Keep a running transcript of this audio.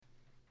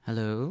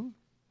Hello.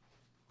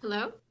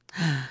 Hello?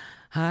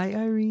 Hi,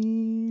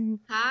 Irene.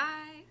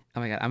 Hi. Oh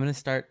my God, I'm gonna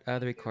start the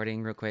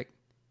recording real quick.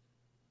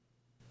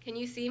 Can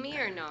you see me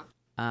or no?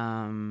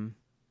 Um,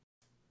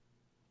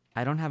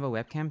 I don't have a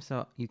webcam,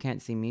 so you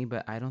can't see me,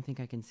 but I don't think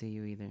I can see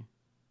you either.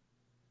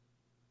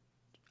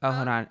 Oh,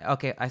 hold Okay. on.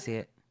 Okay, I see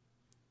it.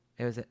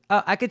 It was it.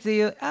 Oh, I could see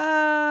you.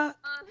 Ah,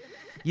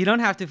 you don't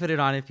have to put it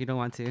on if you don't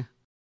want to,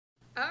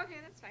 Okay,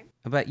 that's fine.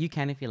 but you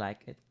can if you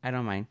like it. I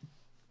don't mind.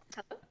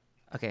 Hello?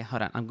 Okay,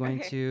 hold on. I'm going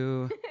Okay.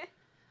 to.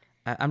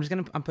 I'm just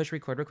gonna push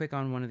record real quick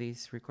on one of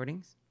these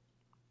recordings.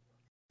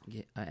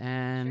 Yeah,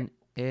 Sure. and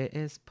it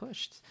is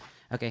pushed.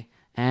 Okay,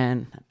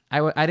 and I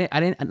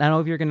don't know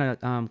if you're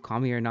gonna call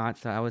me or not.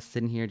 So I was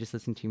sitting here just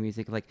listening to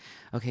music, like,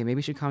 okay,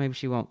 maybe she call, maybe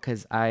she won't,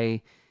 because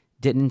I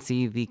didn't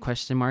see the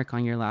question mark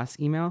on your last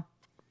email,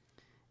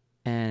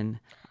 and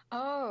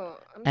Oh,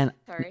 I'm and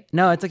sorry.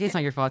 no, it's okay, it's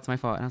not your fault, it's my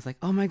fault. And I was like,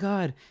 oh my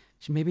god,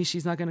 maybe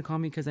she's not gonna call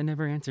me because I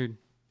never answered.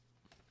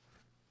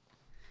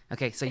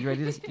 Okay, so you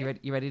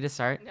ready to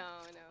start? No,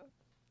 no.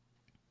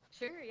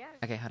 Sure, yeah.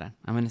 Okay, hold on.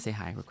 I'm gonna say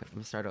hi real quick.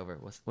 We'll start over.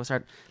 We'll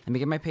start. Let me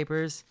get my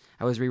papers.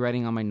 I was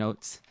rewriting all my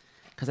notes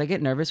because I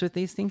get nervous with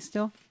these things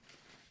still.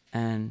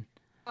 And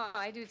Oh,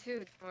 I do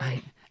too. Don't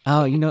I worry.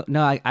 oh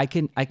no, I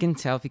can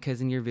tell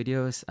because in your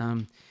videos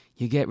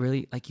you get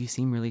really, like, you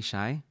seem really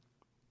shy.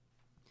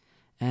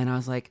 And I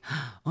was like,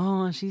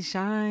 oh, she's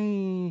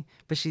shy,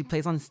 but she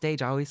plays on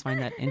stage. I always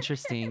find that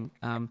interesting.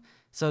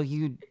 So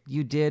you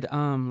did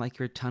like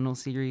your tunnel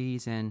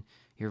series and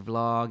your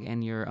vlog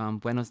and your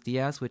Buenos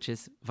Dias, which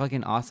is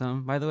fucking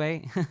awesome, by the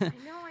way. I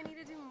know I need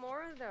to do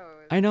more of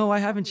those. I I know. Why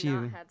just have haven't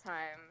not you? had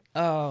time.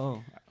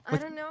 Oh, I what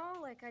don't know,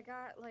 like I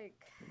got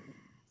like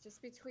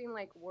just between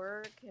like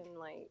work and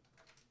like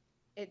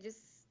it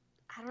just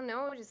I don't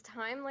know, just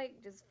time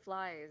like just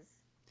flies.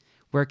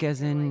 work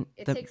as And in like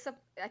it the? takes up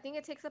I think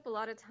it takes up a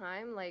lot of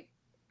time. Like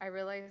I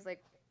realize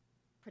like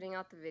putting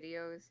out the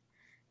videos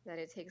that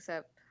it takes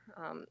up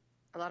um,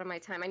 a lot of my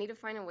time. I need to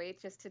find a way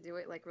just to do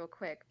it like real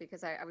quick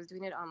because I was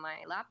doing it on my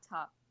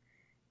laptop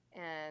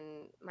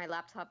and my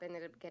laptop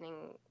ended up getting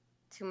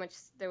too much.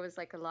 There was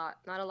like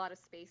not a lot of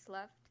space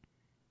left,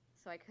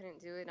 so I couldn't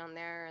do it on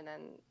there. And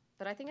then,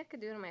 but I think I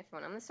could do it on my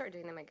phone. I'm gonna start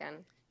doing them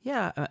again.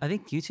 Yeah, I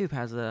think YouTube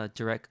has a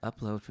direct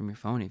upload from your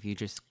phone if you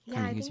just Yeah,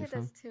 kind of I use think your it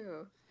phone. does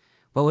too.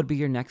 What would be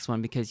your next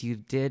one? Because you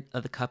did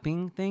the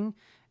cupping thing,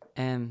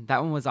 and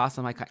that one was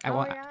awesome. Like Oh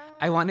yeah.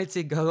 I wanted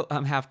to go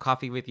have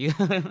coffee with you,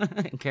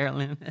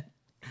 Carolyn.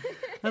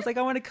 I was like,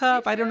 I want a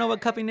We cup. I don't know what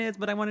should. cupping is,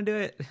 but I want to do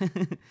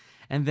it.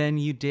 And then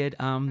you did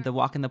the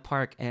walk in the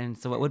park. And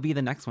so, what would be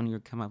the next one you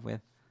would come up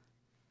with?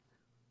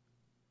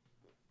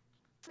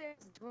 I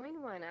was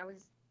doing one. I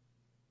was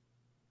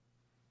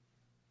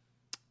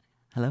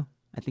Hello,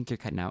 I think you're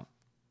cutting out.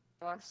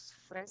 Los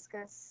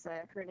Frescas.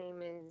 Her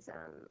name is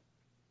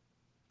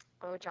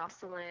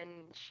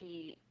Jocelyn.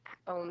 She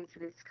owns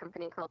this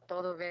company called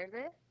Todo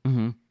Verde,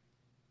 Mm-hmm.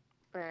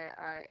 but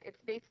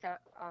it's based out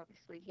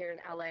obviously here in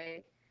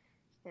LA.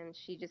 And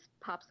she just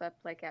pops up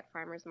like at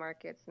farmers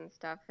markets and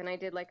stuff. And I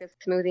did like a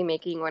smoothie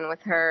making one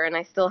with her, and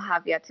I still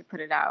have yet to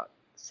put it out.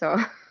 So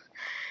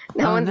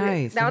Oh,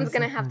 nice. that That one's is so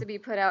gonna have cool. to be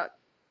put out.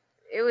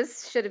 It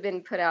was should have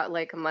been put out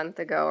like a month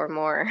ago or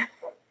more,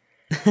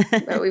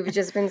 but we've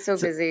just been so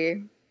So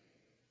busy.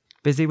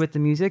 busy with the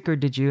music, or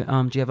did you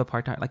do you have a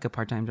part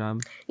time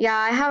job? Yeah,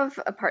 I have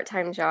a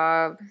part-time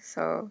job,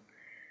 so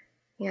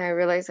yeah, I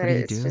realize What that do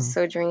you it's just do?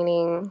 so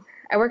draining.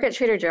 I work at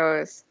Trader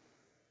Joe's,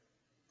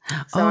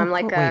 so Oh, I'm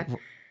like cool. a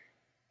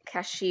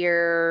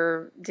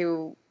cashier.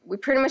 Do we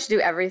pretty much do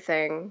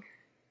everything.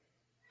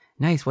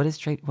 Nice. What is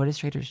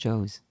Trader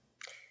Joe's?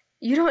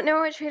 You don't know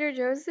what Trader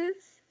Joe's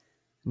is?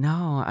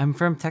 No, I'm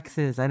from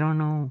Texas. I don't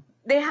know.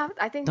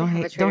 I think they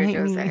have a Don't Trader hate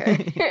Joe's me. there.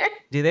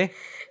 Do they?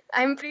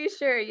 I'm pretty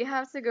sure you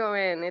have to go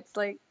in. It's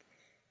like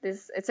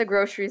it's a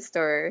grocery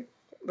store,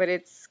 but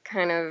it's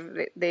kind of,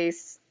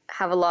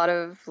 have a lot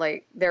of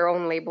like their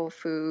own label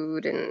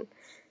food and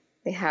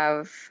they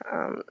have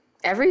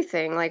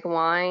everything like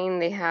wine,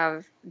 they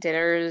have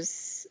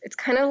dinners. It's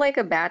kind of like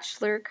a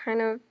bachelor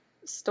kind of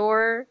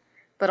store,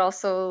 but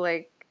also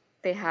like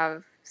they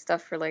have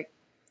stuff for like,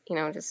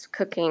 just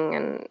cooking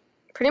and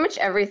pretty much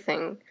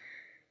everything.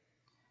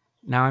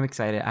 Now I'm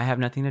excited. I have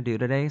nothing to do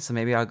today, so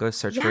maybe I'll go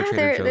search for a Yeah,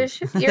 Trader there Joe's.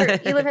 should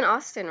you live in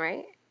Austin,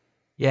 right?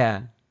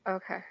 Yeah.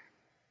 Okay.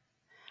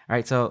 All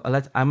right. So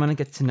I'm gonna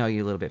get to know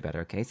you a little bit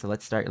better. Okay. So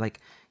let's start. Like,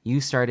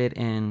 you started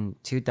in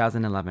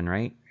 2011,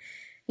 right?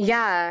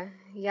 Yeah,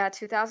 yeah,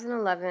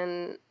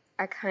 2011,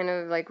 I kind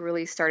of like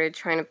really started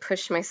trying to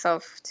push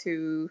myself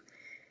to,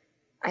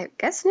 I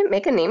guess,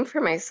 make a name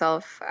for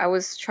myself. I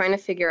was trying to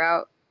figure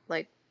out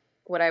like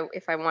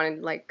if I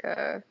wanted like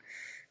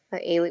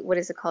what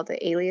is it called,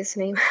 the alias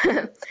name,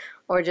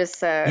 or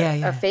just Yeah, a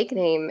yeah. fake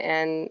name,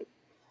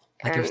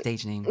 Like your and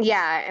stage name.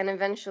 yeah, and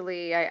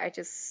eventually I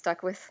just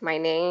stuck with my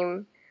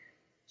name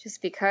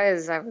just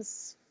because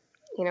that's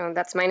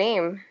my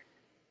name.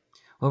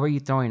 What were you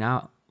throwing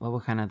out? What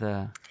were kind of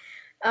the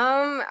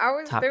I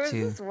was top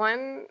two?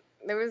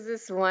 there was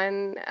this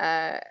one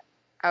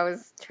I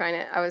was trying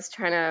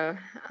to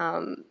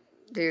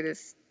do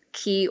this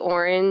key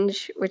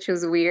orange, which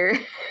was weird.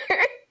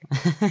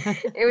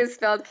 It was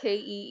spelled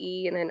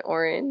Kee and then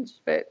orange,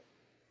 but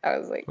I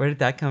was like, Where did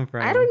that come I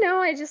from? don't know,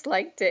 I just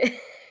liked it.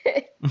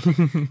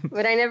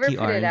 But I never Key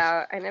put it orange.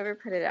 out. I never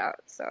put it out,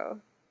 so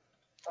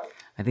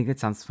I think it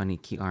sounds funny.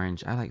 Key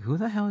orange. I like. Who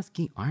the hell is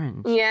Key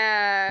orange? What does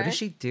yeah.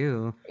 she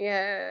do?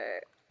 Yeah.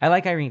 I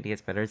like Irene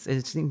Diaz better.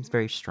 It seems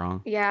very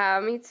strong. Yeah,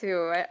 me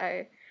too.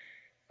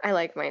 I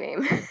like my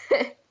name.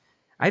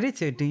 I did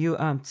too. Do you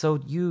So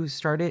you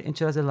started in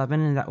 2011,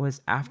 and that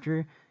was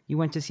after you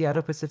went to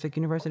Seattle Pacific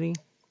University?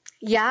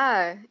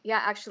 Yeah. Yeah,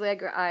 actually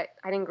I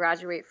didn't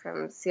graduate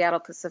from Seattle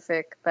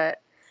Pacific,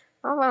 but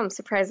oh, wow, I'm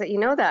surprised that you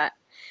know that.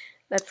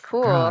 That's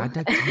Girl, cool. I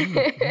dug deep.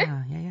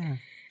 Yeah, yeah, yeah.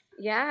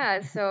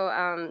 Yeah,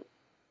 so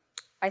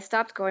I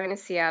stopped going to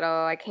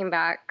Seattle. I came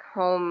back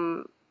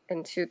home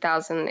in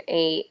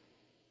 2008,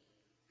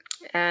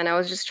 and I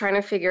was just trying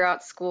to figure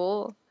out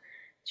school,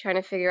 trying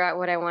to figure out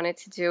what I wanted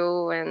to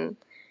do, and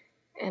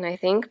I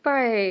think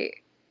by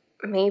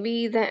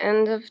maybe the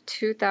end of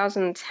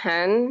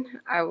 2010,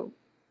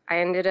 I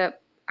ended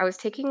up I was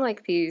taking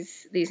like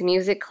these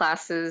music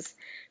classes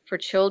for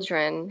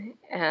children,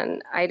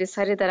 and I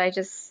decided that I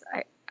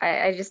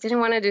just didn't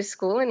want to do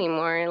school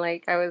anymore.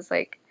 Like I was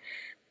like,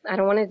 I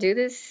don't want to do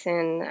this,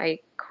 and I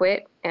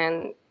quit.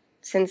 And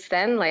since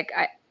then, like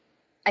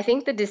I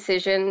think the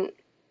decision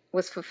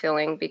was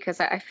fulfilling because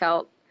I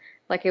felt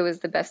like it was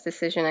the best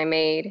decision I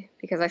made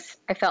because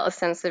I felt a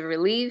sense of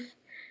relief,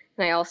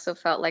 and I also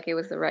felt like it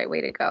was the right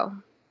way to go.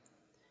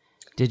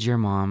 Did your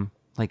mom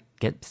like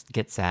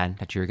get sad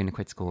that you were gonna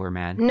quit school or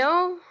mad?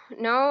 No,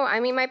 no. I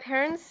mean, my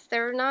parents,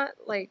 they're not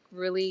like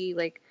really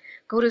like,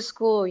 go to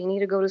school, you need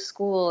to go to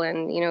school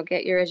and,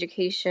 get your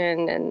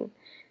education. And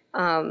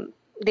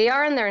they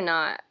are and they're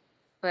not.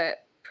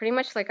 But pretty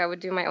much like I would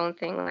do my own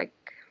thing. Like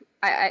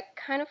I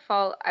kind of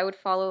I would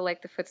follow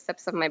like the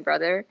footsteps of my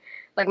brother.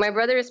 Like my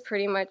brother is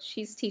pretty much,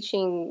 he's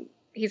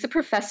a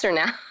professor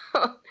now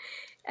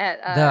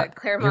at The your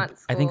Claremont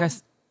I think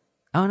School.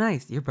 oh,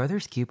 nice. Your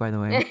brother's cute, by the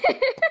way.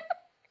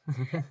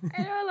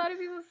 I know a lot of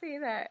people say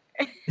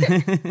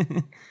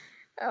that.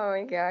 Oh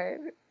my God.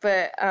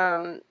 But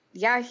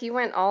yeah, he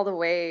went all the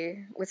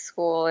way with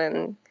school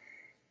and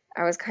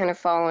I was kind of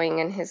following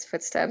in his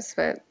footsteps,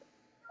 but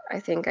I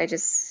think I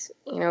just,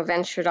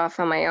 ventured off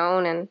on my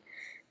own and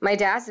my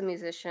dad's a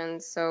musician,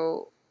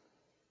 so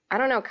I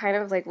don't know, kind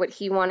of like what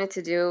he wanted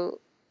to do,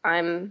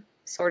 I'm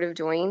sort of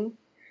doing.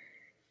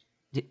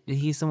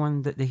 He's the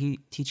one that did he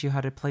teach you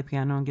how to play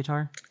piano and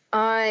guitar?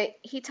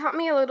 He taught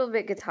me a little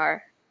bit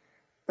guitar,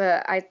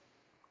 but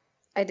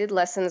I did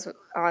lessons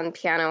on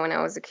piano when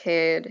I was a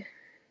kid.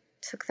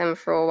 Took them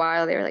for a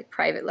while. They were like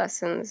private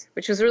lessons,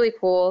 which was really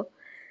cool.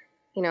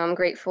 I'm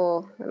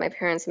grateful that my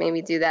parents made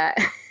me do that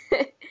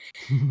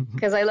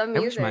because I love I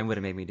wish mine music. would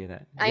have made me do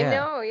that. I Yeah.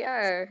 know,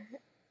 yeah. So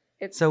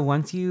It's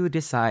once you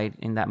decide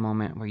in that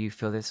moment where you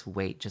feel this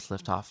weight just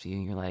lift off you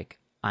and you're like,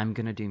 I'm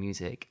gonna do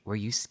music, were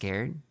you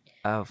scared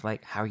of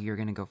like how you're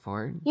gonna go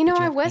forward? Did you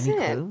I have any wasn't.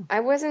 clue? I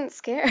wasn't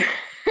scared.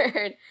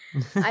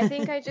 I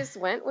think I just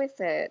went with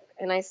it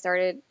and I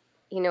started,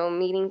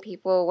 meeting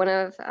people. One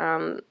of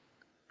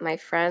my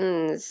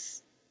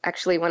friends,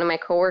 actually one of my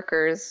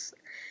coworkers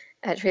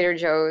at Trader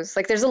Joe's,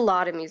 like there's a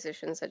lot of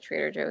musicians at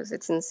Trader Joe's.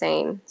 It's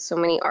insane. So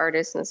many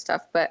artists and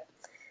stuff. But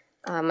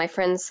my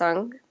friend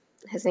Sung,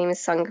 his name is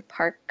Sung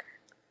Park.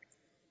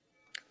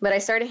 But I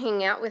started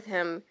hanging out with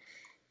him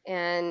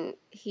and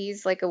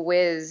he's like a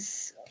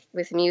whiz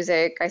with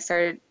music. I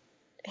started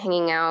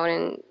hanging out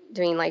and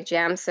doing like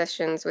jam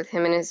sessions with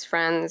him and his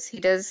friends. He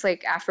does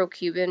like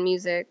Afro-Cuban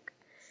music.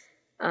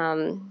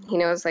 He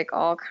knows like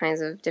all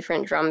kinds of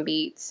different drum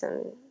beats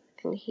and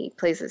he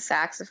plays the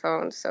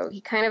saxophone. So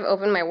he kind of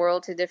opened my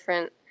world to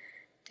different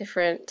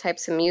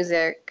types of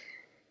music.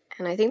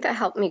 And I think that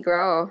helped me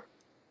grow.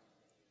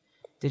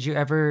 Did you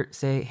ever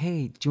say,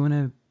 "Hey, do you want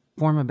to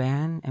form a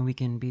band and we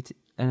can be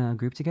in a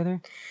group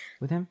together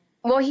with him?"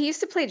 Well, he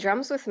used to play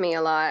drums with me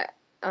a lot.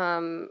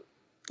 Um,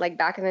 like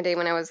back in the day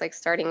when I was like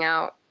starting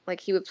out, like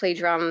he would play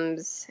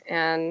drums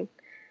and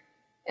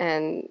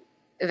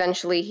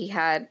eventually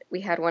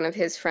we had one of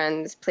his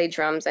friends play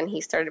drums and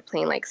he started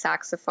playing like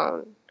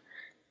saxophone.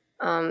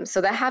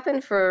 So that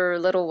happened for a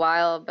little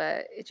while,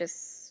 but it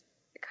just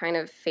kind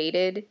of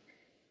faded. And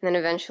then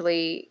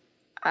eventually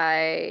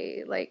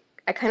I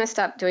kind of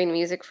stopped doing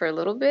music for a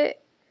little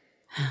bit.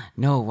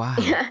 No, why?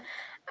 Yeah,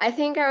 I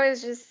think I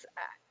was just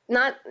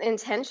not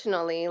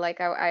intentionally, like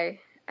I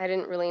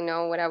didn't really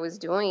know what I was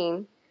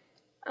doing.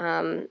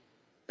 Um,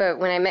 but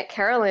when I met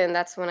Carolyn,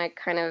 that's when I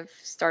kind of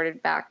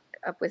started back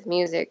up with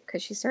music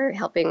because she started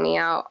helping me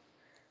out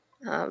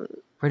um,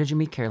 Where did you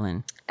meet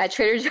Carolyn? at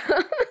Trader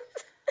Joe's.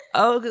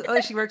 Oh,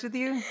 she works with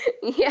you?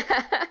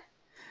 Yeah,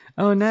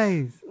 Oh,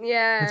 nice. That's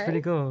yeah,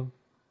 pretty cool.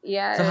 So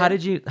yeah.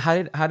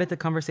 how did the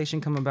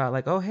conversation come about?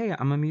 Like, oh, hey,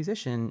 I'm a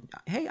musician.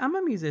 Hey, I'm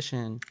a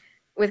musician.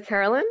 With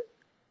Carolyn,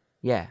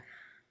 Yeah.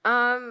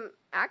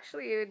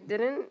 actually, it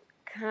didn't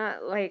kind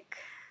of like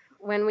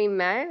when we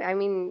met. I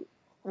mean,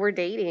 we're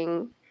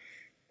dating,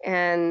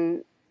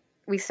 and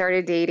we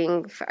started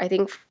dating. I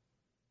think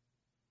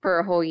for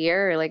a whole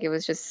year. Like it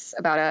was just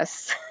about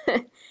us,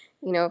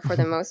 for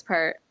the most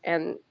part.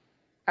 And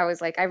I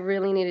was like, I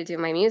really need to do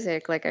my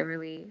music. Like I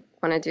really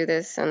want to do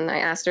this. And I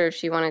asked her if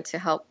she wanted to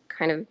help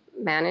kind of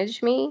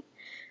manage me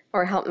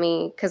or help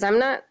me, because I'm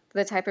not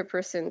the type of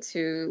person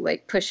to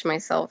like push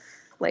myself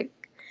like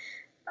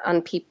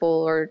on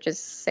people or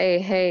just say,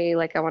 hey,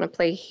 like I want to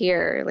play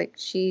here. Like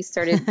she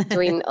started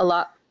doing a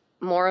lot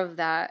more of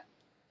that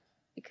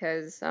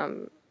because,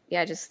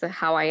 yeah, just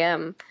how I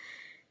am.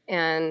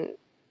 And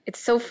it's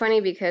so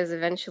funny because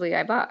eventually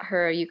I bought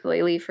her a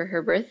ukulele for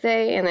her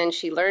birthday and then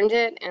she learned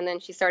it and then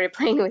she started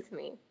playing with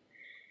me.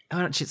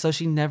 Oh, so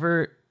she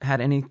never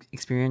had any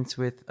experience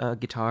with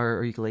guitar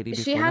or ukulele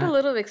She before had a that?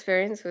 little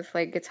experience with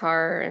like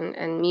guitar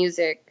and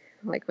music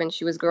like when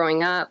she was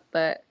growing up,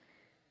 but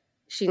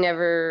she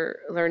never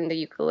learned the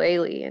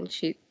ukulele and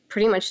she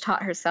pretty much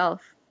taught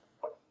herself.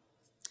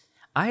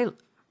 I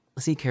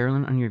see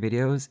Carolyn on your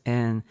videos,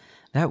 and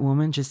that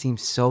woman just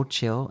seems so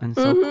chill and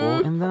so cool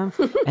Hmm. in them.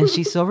 And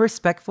she's so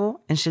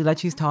respectful, and she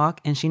lets you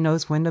talk, and she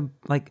knows when to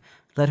like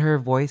let her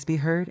voice be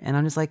heard. And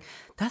I'm just like,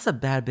 that's a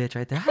bad bitch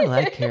right there. I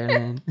like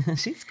Carolyn.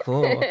 She's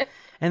cool.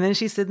 And then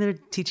she's sitting there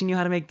teaching you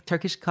how to make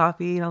Turkish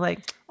coffee, and I'm like,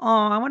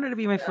 oh, I want her to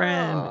be my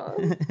friend. Oh,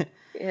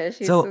 yeah,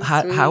 she's So so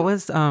how sweet.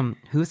 was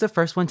who's the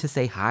first one to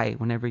say hi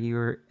whenever you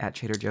were at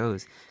Trader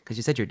Joe's? Because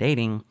you said you're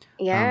dating.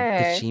 Did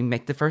Yeah, she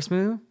make the first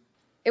move?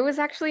 it was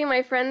actually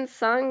my friend's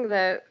song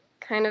that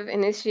kind of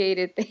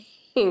initiated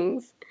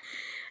things.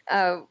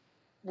 Uh,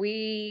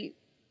 we,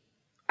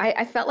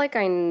 I felt like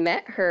I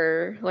met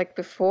her like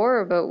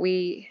before, but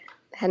we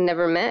had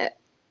never met.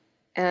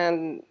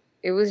 And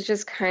it was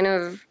just kind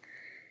of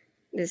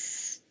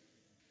this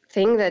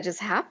thing that just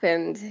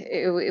happened.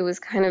 It was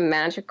kind of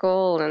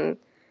magical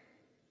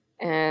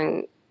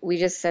and we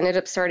just ended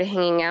up started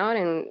hanging out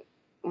and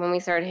when we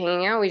started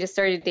hanging out, we just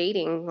started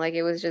dating. Like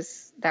it was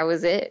just that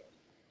was it.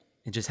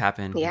 It just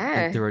happened. Like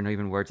Yeah. there were no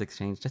even words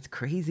exchanged. That's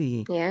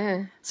crazy.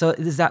 Yeah. So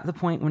is that the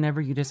point whenever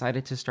you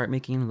decided to start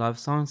making love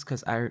songs?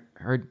 Because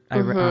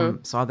Hmm.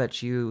 saw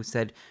that you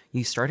said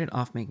you started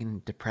off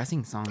making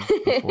depressing songs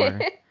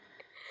before.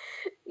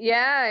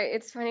 Yeah,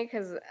 it's funny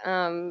because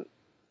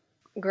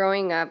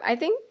growing up, I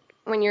think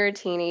when you're a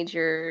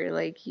teenager,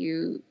 like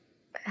you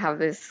have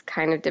this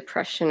kind of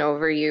depression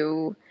over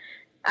you.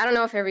 I don't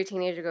know if every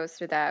teenager goes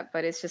through that,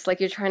 but it's just like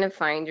you're trying to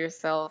find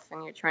yourself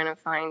and you're trying to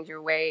find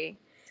your way.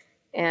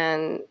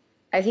 And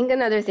I think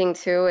another thing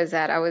too is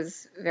that I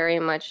was very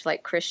much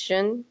like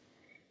Christian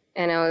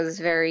and I was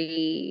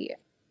very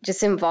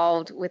just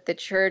involved with the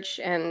church.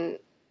 And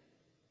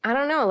I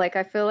don't know, like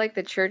I feel like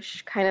the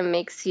church kind of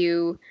makes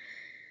you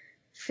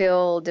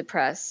feel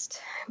depressed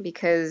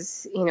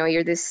because,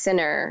 you're this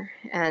sinner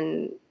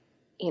and,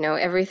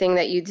 everything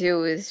that you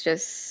do is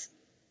just,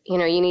 you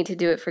need to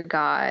do it for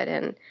God.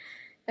 And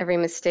every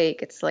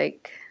mistake, it's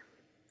like,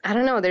 I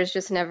don't know, there's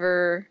just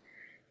never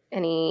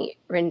any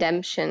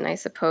redemption, I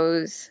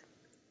suppose.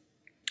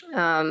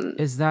 Um,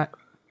 Is that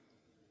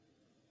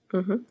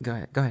mhm. Go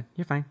ahead. Go ahead.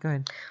 You're fine. Go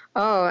ahead.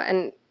 Oh,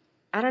 and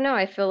I don't know,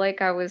 I feel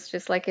like I was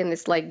just like in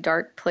this like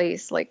dark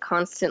place, like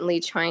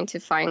constantly trying to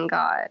find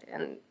God.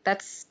 And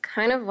that's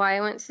kind of why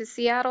I went to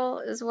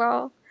Seattle as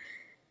well.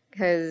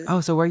 Because,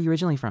 Oh, so where are you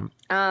originally from?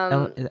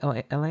 um,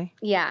 LA?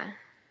 yeah,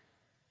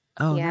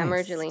 Oh, yeah, I'm nice.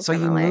 originally So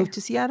from you LA. moved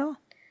to Seattle?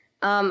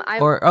 I,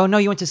 Or oh no,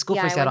 you went to school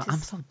yeah, for I went Seattle. to, I'm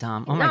so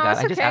dumb. Oh my no, god, it's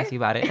I just okay. asked you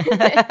about it.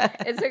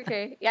 It's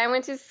okay. Yeah, I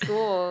went to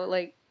school.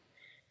 Like,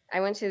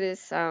 I went to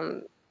this,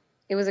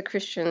 it was a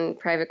Christian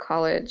private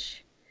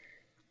college.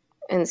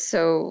 And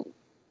so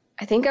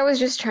I think I was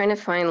just trying to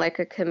find like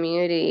a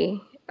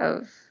community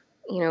of,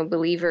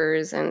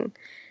 believers and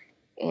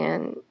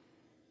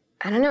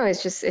I don't know, it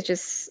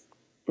just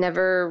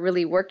never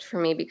really worked for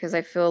me because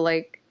I feel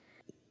like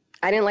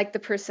I didn't like the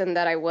person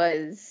that I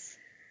was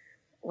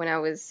when I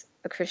was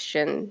a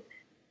Christian,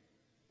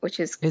 which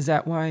is Is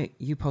that why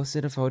you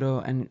posted a photo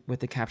and with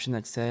the caption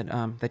that said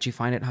that you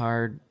find it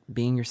hard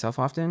being yourself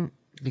often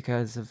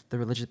because of the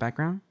religious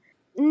background?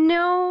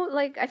 no,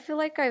 like I feel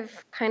like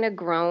I've kind of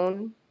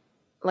grown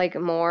like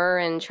more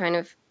and trying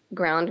to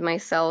ground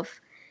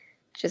myself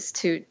just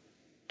to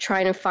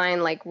trying to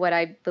find like what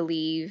I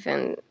believe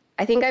and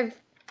I think I've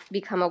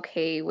become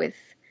okay with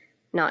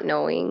not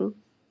knowing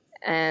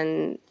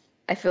and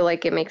I feel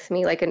like it makes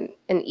me like an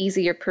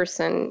easier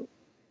person.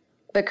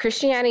 But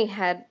Christianity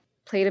had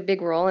played a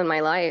big role in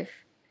my life,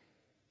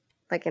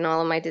 like in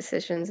all of my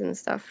decisions and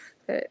stuff.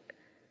 But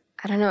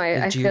I don't know, I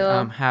Did you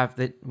feel have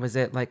the was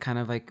it like kind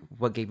of like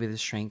what gave you the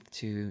strength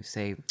to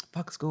say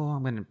fuck school,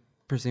 I'm gonna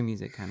pursue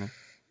music kind of?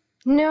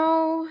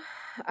 no,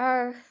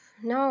 uh,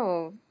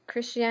 no.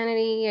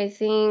 Christianity, I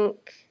think,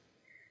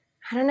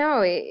 I don't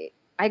know,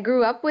 I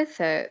grew up with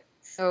it.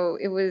 So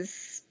it,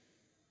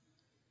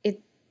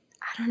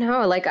 I don't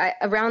know, like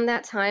around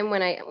that time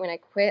when I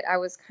quit, I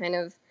was kind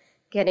of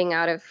getting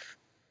out of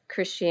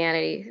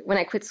Christianity. When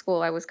I quit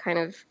school, I was kind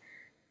of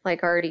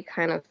like already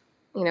kind of,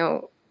 you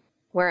know,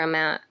 where I'm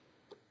at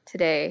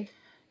today.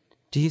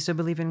 Do you still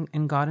believe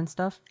in God and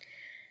stuff?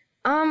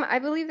 I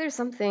believe there's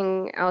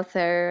something out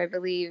there. I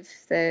believe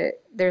that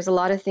there's a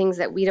lot of things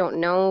that we don't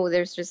know.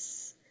 There's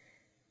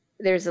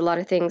a lot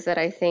of things that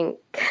I think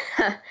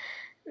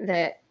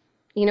that,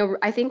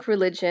 I think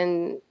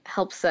religion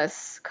helps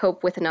us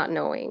cope with not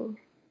knowing.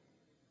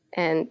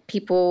 And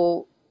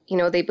people,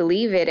 they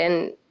believe it,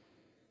 and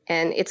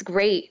it's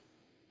great,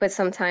 but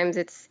sometimes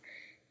it's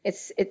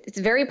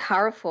very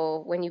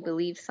powerful when you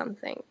believe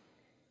something.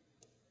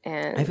 I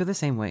And feel the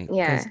same way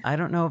because yeah. I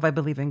don't know if I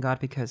believe in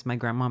God because my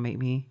grandma made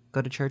me go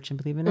to church and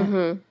believe in it,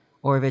 Hmm.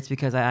 or if it's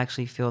because I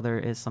actually feel there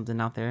is something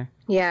out there.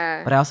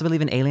 Yeah. But I also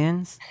believe in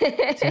aliens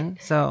too.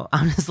 So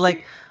I'm just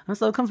like, I'm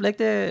so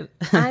conflicted.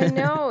 I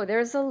know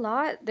there's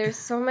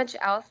so much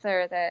out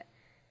there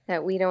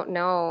that we don't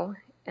know.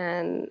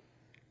 And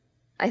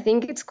I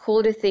think it's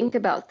cool to think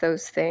about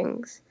those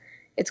things.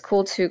 It's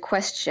cool to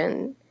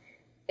question.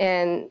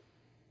 And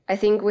I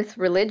think with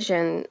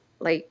religion,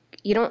 like,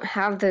 you don't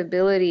have the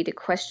ability to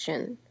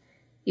question.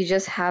 You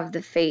just have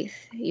the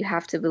faith. You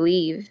have to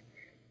believe,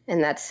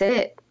 and that's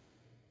it.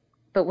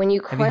 But when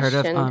you Have you heard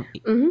of question,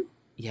 mhm.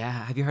 yeah,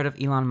 have you heard of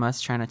Elon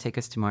Musk trying to take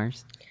us to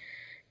Mars?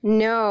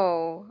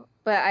 No,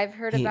 but I've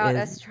heard He about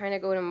is us trying to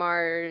go to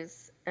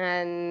Mars,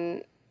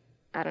 and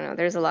I don't know,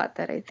 there's a lot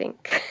that I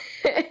think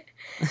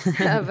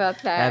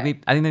about that. I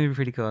think that'd be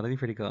pretty cool. That'd be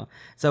pretty cool.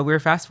 So we're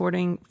fast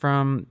forwarding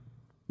from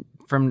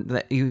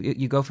the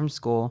you go from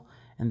school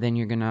and then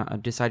you're gonna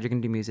decide you're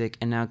gonna do music,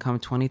 and now come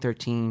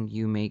 2013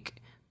 you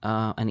make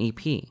an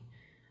EP.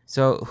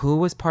 So who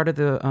was part of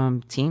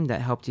the team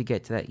that helped you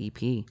get to that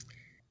EP?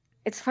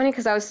 It's funny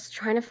because I was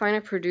trying to find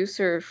a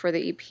producer for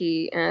the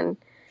EP, and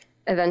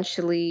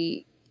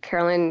eventually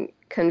Carolyn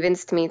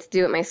convinced me to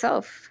do it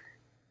myself.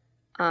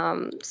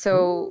 Ooh,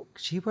 So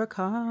she worked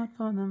hard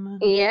for the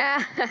money.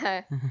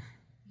 yeah,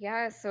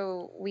 yeah.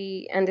 So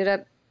we ended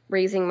up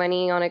raising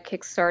money on a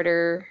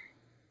Kickstarter,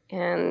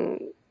 and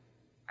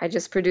I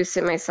just produced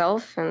it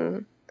myself,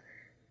 and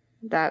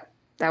that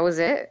was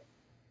it.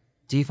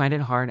 Do you find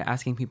it hard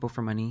asking people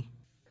for money?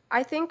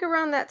 I think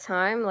around that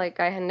time, like,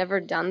 I had never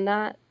done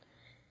that,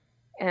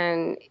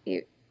 and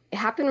it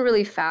happened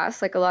really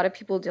fast. Like, a lot of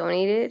people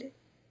donated.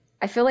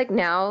 I feel like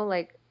now,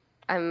 like,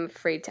 I'm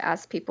afraid to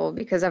ask people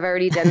because I've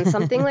already done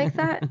something like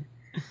that.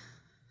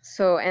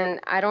 So, and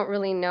I don't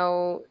really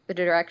know the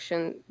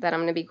direction that I'm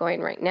going to be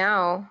going right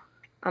now.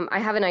 I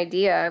have an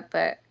idea,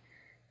 but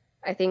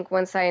I think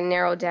once I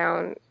narrow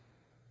down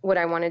what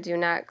I want to do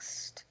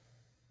next,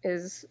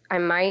 is I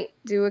might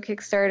do a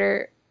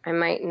Kickstarter, I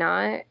might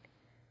not,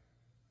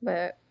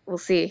 but we'll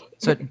see.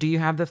 So do you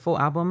have the full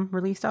album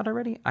released out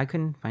already? I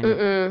couldn't find it.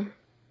 Mm-mm,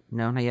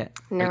 No, not yet.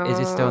 Is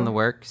it still in the no.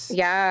 works?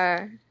 Yeah,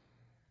 How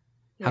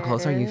yeah, it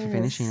close are you for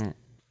finishing is.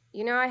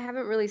 it? I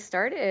haven't really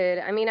started.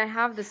 I mean, I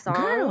have the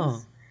Girl.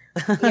 songs.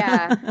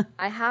 Yeah,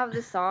 I have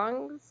the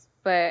songs,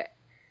 but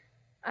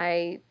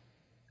I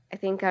I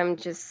think I'm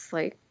just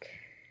like,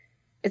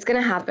 it's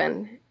gonna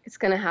happen. It's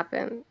gonna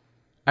happen.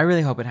 I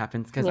really hope it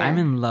happens because I'm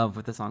Yeah. in love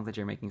with the songs that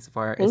you're making so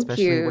far. Thank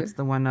Especially you. what's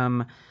the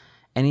one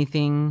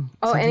anything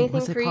Oh, something anything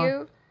what's it for called?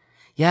 you?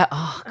 Yeah,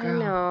 oh I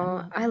girl, I know.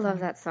 love I that love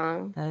one. that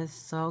song. That is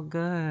so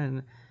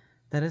good.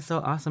 That is so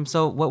awesome.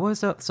 So what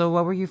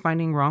were you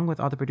finding wrong with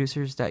all the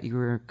producers that you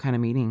were kind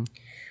of meeting?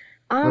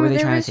 Where were they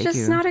There trying to was take just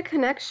you? not a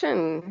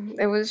connection.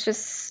 It was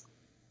just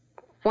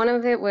one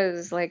of it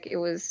was like it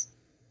was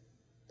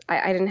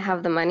I didn't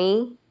have the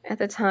money at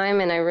the time,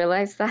 and I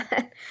realized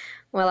that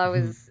while I Mhm.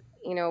 was,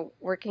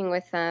 working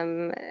with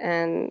them,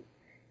 and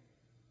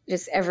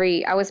just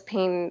every I was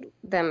paying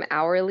them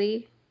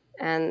hourly,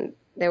 and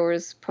there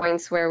was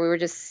points where we were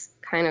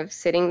just kind of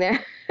sitting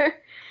there.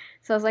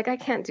 So I was like, I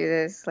can't do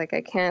this. Like,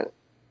 I can't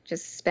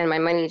just spend my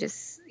money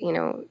just,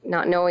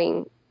 not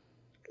knowing,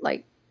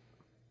 like,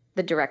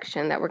 the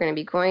direction that we're going to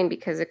be going,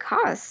 because it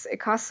costs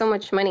so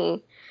much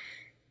money.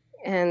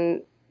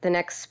 And the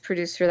next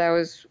producer that I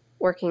was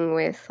working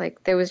with,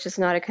 like, there was just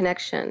not a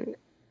connection.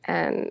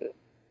 And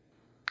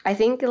I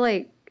think,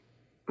 like,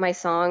 my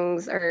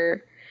songs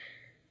are,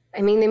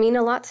 I mean, they mean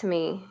a lot to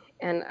me,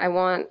 and I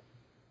want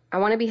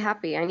to be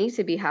happy. I need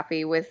to be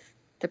happy with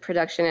the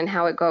production and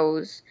how it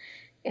goes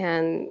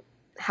and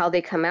how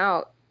they come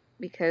out,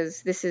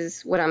 because this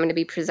is what I'm going to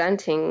be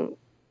presenting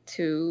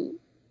to,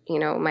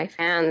 my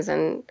fans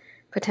and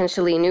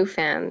potentially new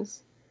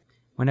fans.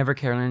 Whenever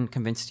Carolyn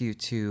convinced you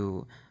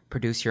to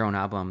produce your own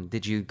album,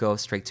 did you go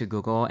straight to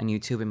Google and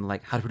YouTube and be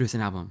like, how to produce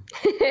an album?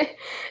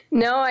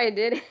 No, I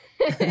did.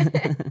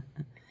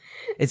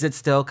 Is it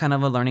still kind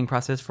of a learning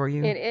process for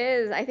you? It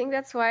is. I think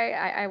that's why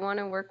I want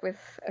to work with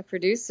a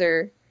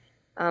producer,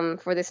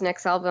 for this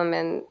next album,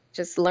 and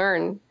just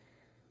learn.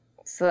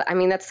 So, I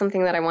mean, that's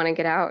something that I want to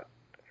get out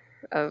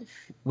of.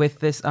 With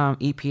this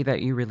EP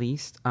that you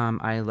released,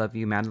 I Love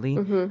You Madly,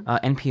 Hmm.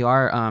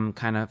 NPR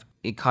kind of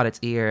it caught its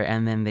ear,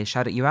 and then they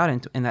shouted you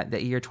out in that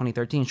the year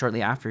 2013,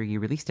 shortly after you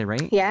released it,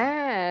 right?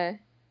 Yeah.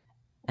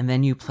 And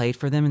then you played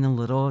for them in the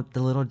little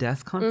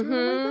desk concert. Oh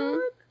my Hmm.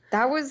 god,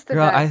 That was the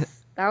girl! best.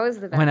 That was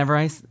the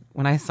best.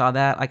 When I saw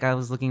that, like I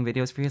was looking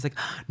videos for you, it's like,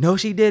 no,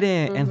 she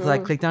didn't, and so I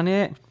Hmm. clicked on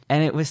it,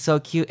 and it was so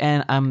cute.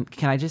 And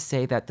can I just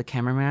say that the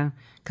cameraman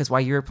because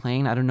while you were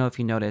playing, I don't know if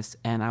you noticed,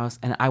 and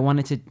I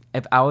wanted to,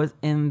 if I was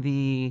in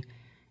the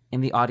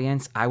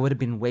audience, I would have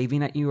been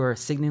waving at you or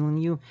signaling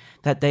you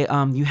that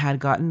you had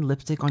gotten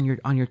lipstick on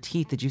your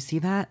teeth. Did you see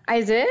that?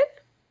 I did?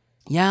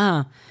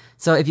 Yeah.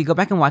 So if you go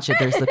back and watch it,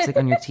 there's lipstick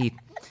on your teeth.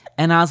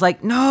 And I was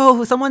like,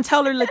 no, someone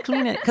tell her to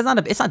clean it. Because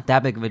it's not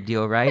that big of a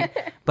deal, right?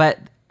 But,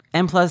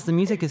 and plus, the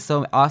music is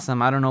so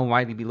awesome. I don't know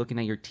why they'd be looking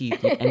at your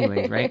teeth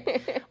anyways,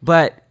 right?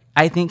 But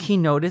I think he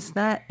noticed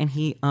that, and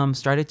he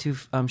started to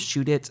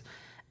shoot it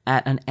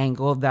at an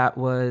angle that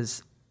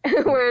was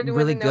Where it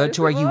really wasn't good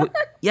to where you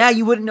noticeable?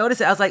 you wouldn't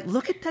notice it. I was like,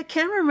 look at that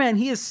cameraman.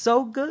 He is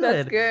so good.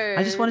 That's good.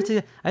 I just wanted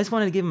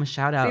to give him a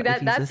shout out See, if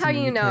he's that's how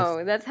listening you because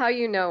know. That's how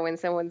you know when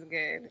someone's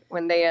good.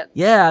 When they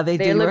yeah, they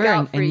they do look were,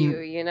 out for and you,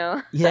 you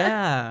know?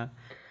 yeah.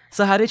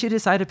 So how did you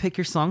decide to pick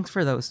your songs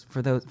for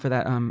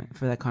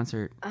that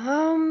concert?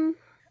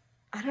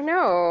 I don't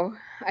know.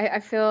 I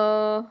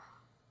feel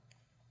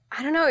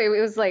I don't know. It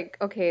was like,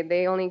 okay,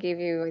 they only gave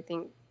you, I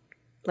think,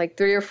 like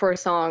 3 or 4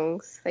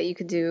 songs that you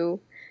could do.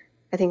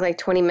 I think like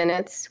 20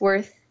 minutes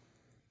worth.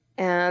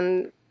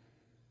 And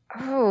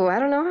oh, I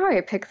don't know how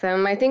I picked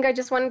them. I think I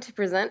just wanted to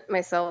present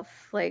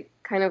myself, like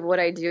kind of what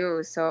I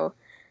do. So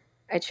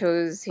I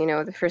chose,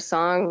 the first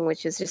song,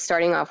 which is just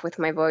starting off with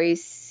my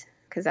voice,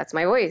 because that's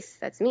my voice,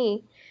 that's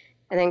me.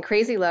 And then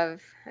Crazy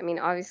Love, I mean,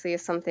 obviously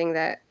is something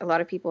that a lot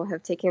of people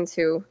have taken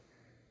to.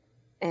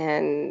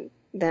 And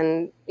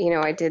then,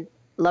 I did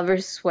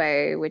Lover's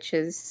Sway, which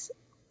is,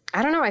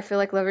 I don't know, I feel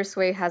like Lover's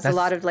Sway has a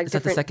lot of like Is that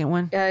the different, second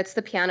one? it's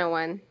the piano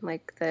one,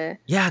 like the,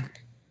 Yeah,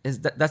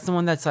 that's the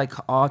one that's like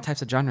all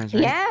types of genres,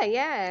 right? yeah,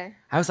 yeah.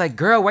 I was like,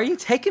 girl, where are you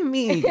taking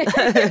me?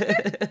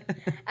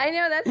 I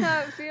know, that's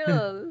how it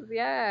feels.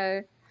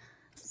 Yeah.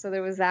 So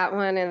there was that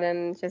one, and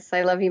then just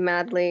I Love You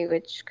Madly,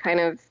 which kind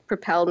of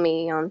propelled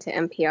me onto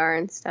NPR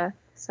and stuff.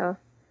 So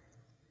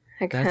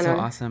I That's kind so of,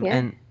 awesome. yeah.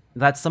 And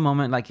that's the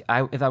moment, like,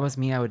 if that was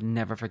me, I would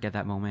never forget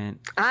that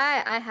moment.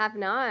 I have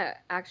not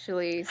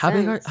actually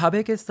since. How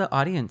big is the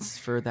audience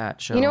for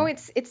that You know,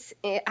 show? it's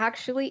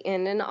actually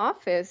in an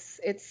office.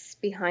 It's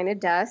behind a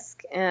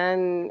desk,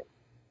 and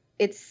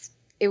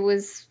it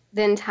was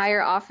the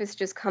entire office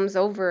just comes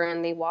over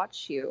and they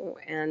watch you,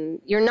 and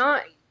you're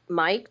not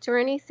mic'd or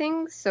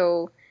anything.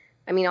 So,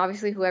 I mean,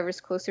 obviously, whoever's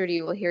closer to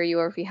you will hear you,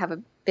 or if you have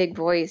a big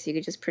voice, you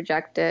could just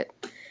project it.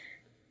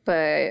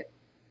 But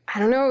I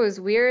don't know, it was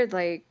weird.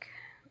 Like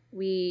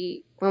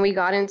when we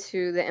got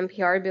into the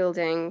NPR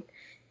building,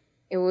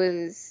 it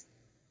was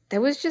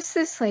there was just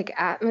this like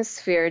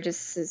atmosphere,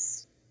 just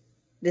this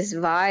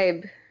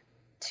vibe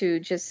to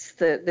just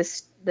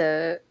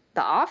the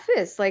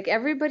office. Like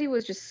everybody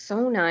was just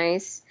so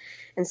nice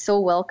and so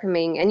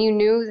welcoming, and you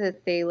knew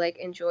that they like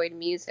enjoyed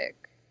music.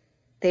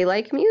 They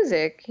like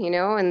music,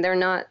 and they're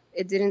not.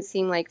 It didn't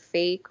seem like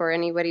fake or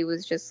anybody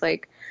was just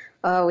like,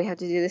 oh, we have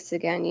to do this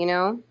again, you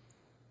know.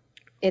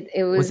 It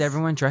Was was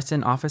everyone dressed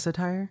in office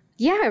attire?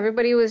 yeah,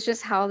 everybody was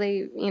just how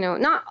they,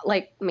 not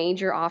like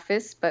major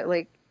office, but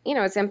like,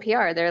 it's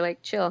NPR. They're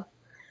like chill.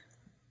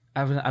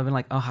 I've been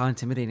like, oh, how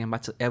intimidating!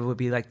 It would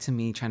be like to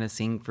me trying to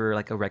sing for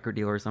like a record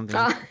deal or something,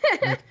 Uh,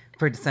 like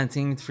for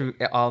sensing through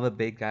all the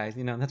big guys.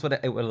 That's what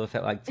it would have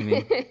felt like to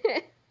me.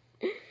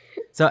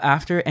 So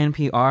after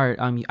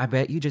NPR, I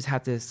bet you just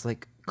had this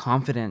like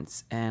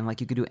confidence and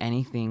like you could do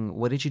anything.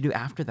 What did you do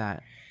after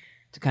that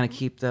to kind of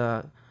keep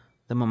the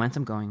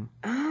momentum going?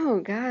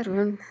 oh God,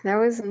 when that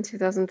was in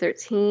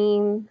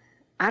 2013.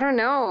 I don't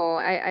know.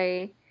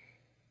 I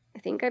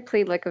think I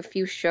played like a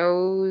few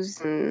shows,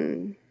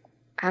 and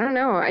I don't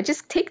know. I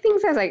just take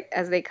things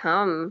as they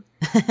come,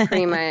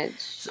 pretty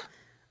much.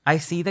 I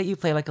see that you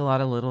play like a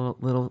lot of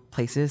little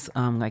places,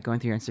 like going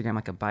through your Instagram,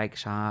 like a bike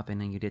shop, and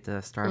then you did the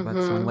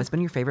Starbucks one. hmm What's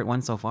been your favorite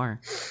one so far?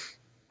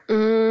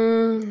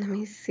 Let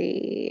me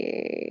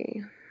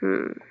see.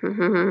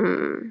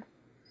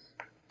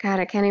 God,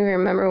 I can't even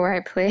remember where I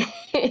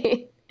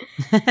played.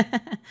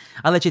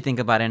 I'll let you think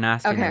about it and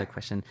ask you Okay. another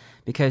question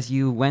because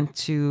you went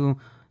to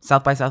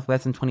South by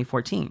Southwest in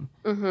 2014,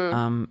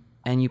 hmm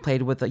and you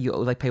played with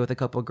played with a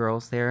couple of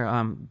girls there.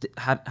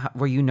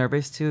 Were you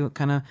nervous to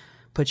kind of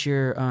put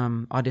your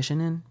audition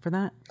in for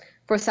that?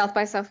 For South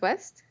by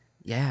Southwest?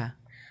 Yeah.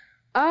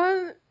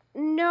 Um,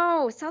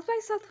 no. South by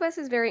Southwest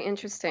is very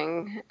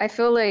interesting. I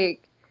feel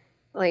like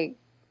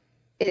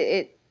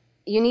it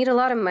you need a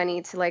lot of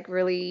money to like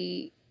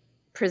really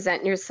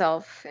present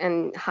yourself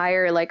and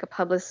hire like a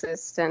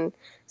publicist and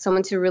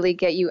someone to really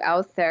get you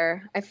out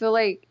there. I feel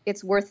like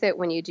it's worth it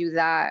when you do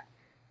that.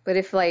 But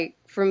if like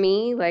for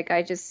me, like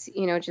I just,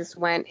 just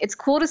went. It's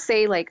cool to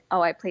say like,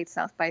 oh, I played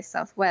South by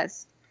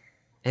Southwest.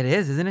 It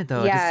is, isn't it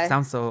though? It just Yeah.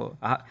 sounds so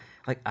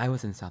like I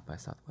was in South by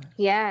Southwest.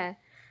 Yeah.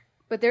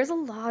 But there's a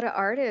lot of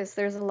artists.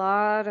 There's a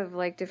lot of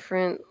like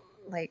different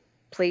like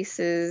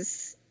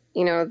places,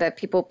 that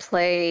people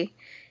play.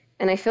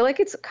 And I feel like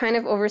it's kind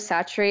of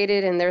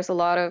oversaturated, and there's a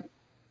lot of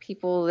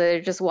people that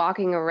are just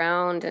walking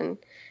around and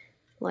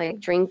like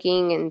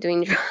drinking and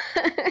doing drugs,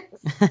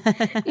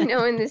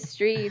 in the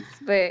streets.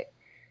 But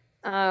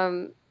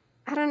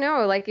I don't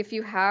know, like if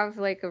you have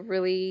like a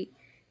really,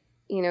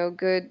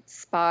 good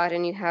spot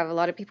and you have a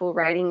lot of people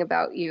writing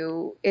about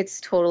you,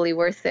 it's totally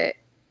worth it.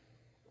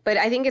 But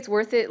I think it's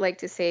worth it, like,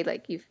 to say,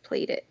 like, you've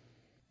played it.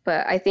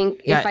 But I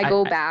think if Yeah, I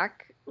go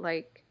back,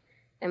 like,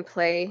 and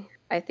play,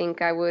 I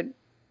think I would,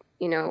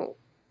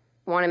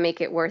 want to make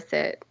it worth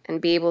it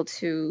and be able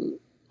to,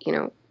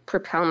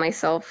 propel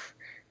myself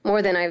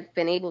more than I've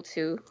been able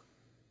to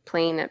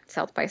playing at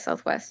South by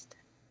Southwest.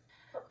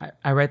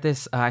 I read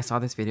this. I saw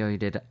this video you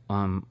did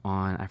on,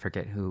 I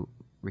forget who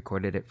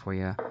recorded it for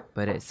you,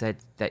 but it said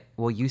that,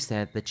 well, you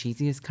said the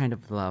cheesiest kind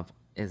of love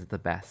is the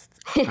best.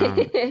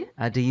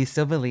 Do you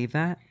still believe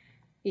that?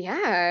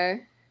 Yeah.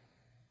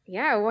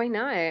 Yeah, why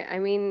not? I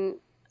mean,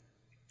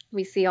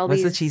 we see all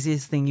What's these. the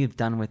cheesiest thing you've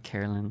done with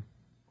Carolyn?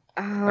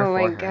 Oh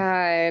my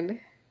God.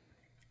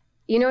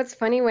 It's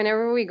funny,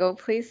 whenever we go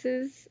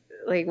places,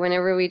 like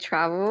whenever we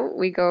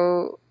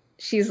travel,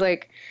 she's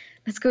like,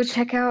 let's go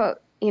check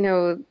out,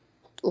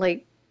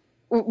 like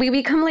we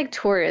become like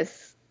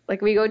tourists.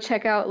 Like we go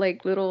check out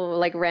like little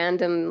like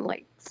random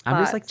like spots.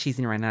 I'm just like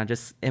cheesing right now.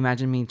 Just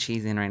imagine me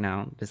cheesing right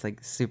now. Just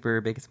like super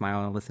big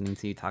smile listening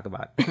to you talk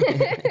about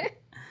it.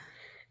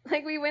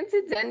 Like we went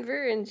to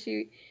Denver and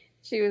she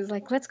was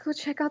like, let's go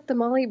check out the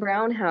Molly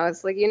Brown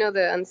house. Like,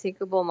 the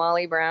unsinkable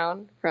Molly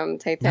Brown from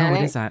Titanic. No,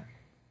 what is that?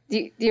 Do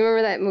you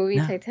remember that movie,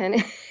 No.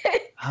 Titanic?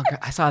 Oh,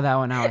 I saw that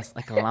one. I was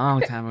like a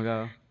long time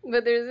ago.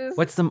 But there's this.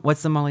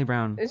 What's the Molly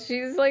Brown?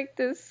 She's like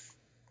this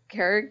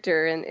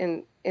character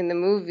in the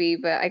movie,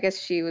 but I guess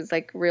she was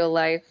like real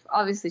life.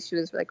 Obviously, she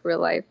was like real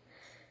life,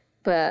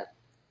 but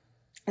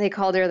they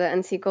called her the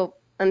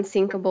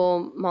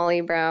unsinkable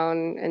Molly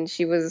Brown, and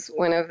she was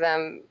one of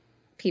them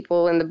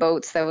people in the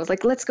boats that was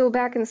like, let's go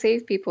back and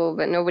save people,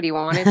 but nobody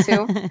wanted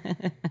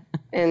to.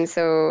 And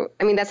so,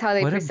 I mean, that's how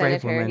they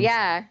presented her. Woman.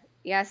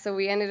 Yeah. So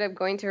we ended up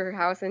going to her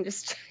house and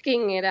just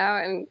checking it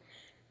out, and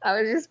I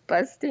was just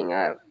busting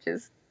up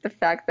just the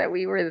fact that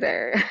we were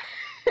there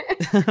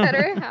at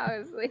her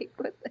house. Like,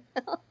 what the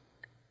hell?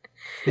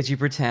 Did you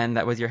pretend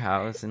that was your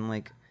house, and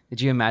like,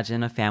 did you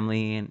imagine a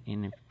family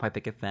in pipe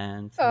picket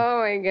fence? Oh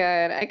my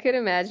God, I could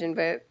imagine,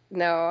 but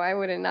no, I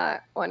would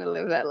not want to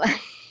live that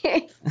life.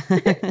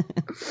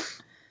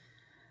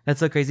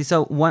 That's so crazy.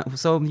 So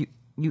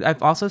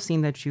I've also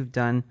seen that you've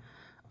done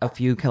a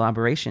few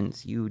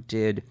collaborations. You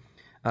did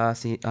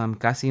Casi un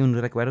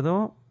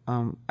Recuerdo.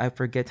 I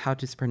forget how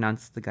to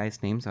pronounce the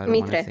guy's name, so I don't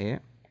want to say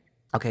it.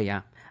 Okay,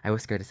 yeah. I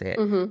was scared to say it.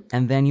 Mm-hmm.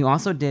 And then you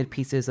also did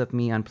Pieces of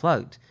Me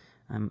Unplugged.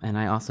 And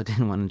I also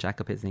didn't want to jack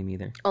up his name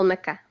either.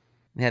 Olmeca.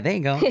 Yeah, there you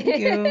go. Thank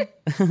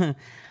you.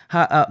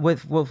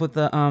 With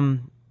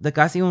the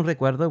Casi un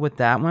Recuerdo, with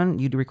that one,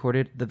 you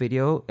recorded the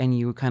video and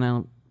you kind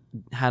of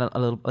had a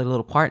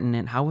little part in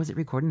it. How was it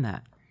recording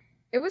that?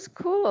 It was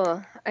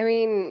cool. I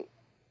mean,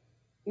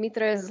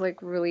 Mitra is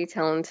like really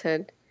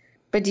talented.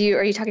 But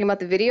are you talking about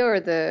the video or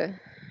the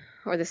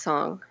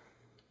song?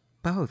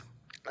 Both.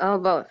 Oh,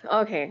 both.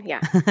 Okay,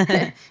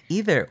 yeah.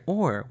 Either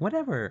or,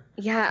 whatever.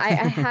 Yeah, I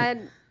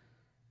had.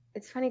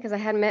 It's funny because I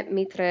had met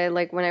Mitra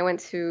like when I went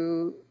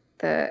to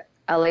the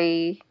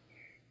LAMC,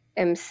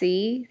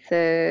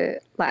 the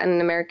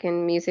Latin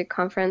American Music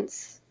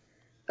Conference,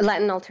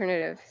 Latin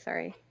Alternative,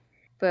 sorry.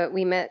 But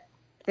we met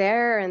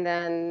there, and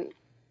then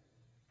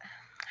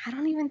I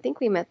don't even think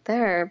we met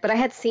there, but I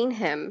had seen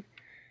him.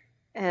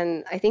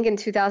 And I think in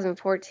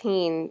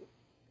 2014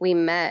 we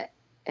met,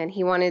 and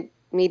he wanted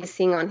me to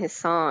sing on his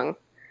song.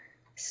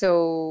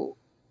 So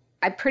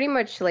I pretty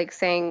much like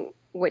sang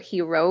what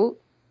he wrote.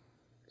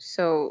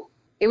 So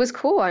it was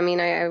cool. I mean,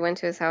 I went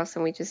to his house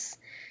and we just,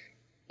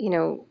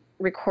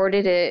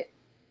 recorded it.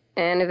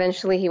 And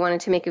eventually he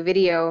wanted to make a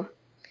video.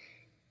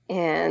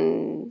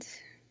 And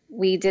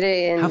we did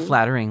it in... How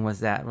flattering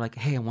was that? Like,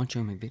 hey, I want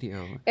you in my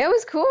video. It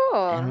was cool.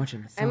 And I want you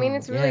in the song. I mean,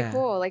 it's really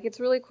cool. Like,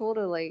 it's really cool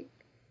to like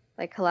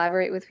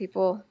collaborate with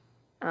people.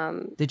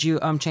 Did you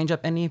change up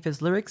any of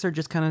his lyrics or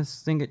just kind of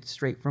sing it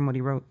straight from what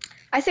he wrote?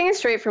 I sing it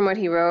straight from what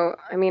he wrote.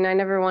 I mean, I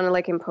never want to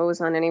like impose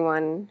on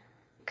anyone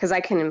because I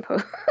can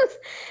impose.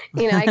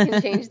 I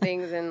can change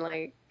things and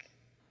like,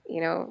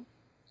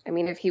 I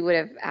mean, if he would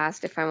have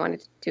asked if I wanted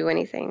to do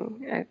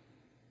anything,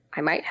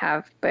 I might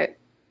have, but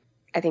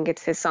I think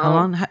it's his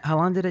song. How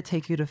long did it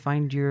take you to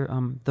find your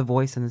the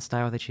voice and the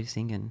style that you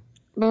sing in?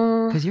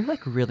 Because you're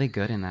like really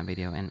good in that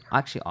video and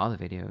actually all the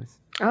videos.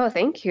 Oh,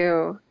 thank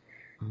you.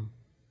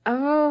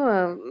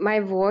 Oh, my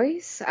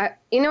voice. I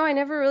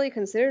never really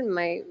considered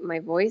my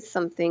voice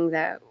something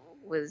that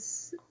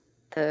was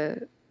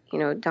the,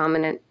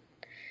 dominant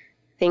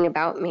thing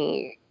about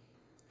me.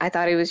 I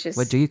thought it was just...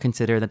 What do you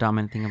consider the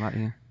dominant thing about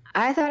you?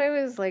 I thought it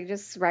was like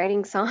just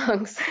writing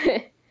songs.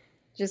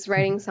 Just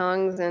writing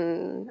songs,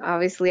 and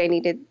obviously I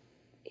needed,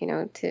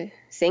 to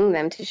sing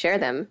them, to share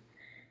them.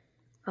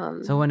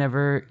 So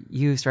whenever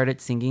you started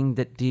singing,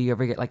 do you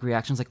ever get like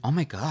reactions like, oh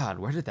my God,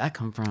 where did that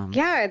come from?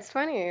 Yeah, it's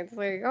funny. It's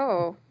like,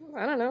 oh,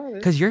 I don't know.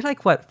 Because you're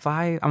like, what,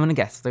 5? I'm going to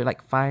guess. They're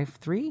like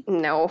 5'3"?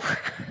 No.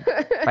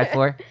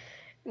 5'4"?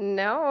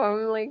 No,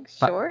 I'm like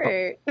Fi- fi-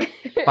 short.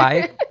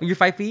 5? You're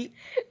 5 feet?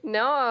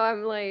 No,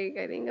 I'm like,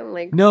 I think I'm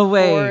like No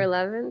way.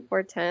 4'11",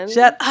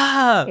 Shut 4'10".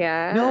 up. No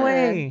Yeah.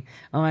 way.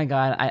 Oh my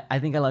God. I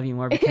think I love you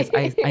more because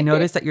I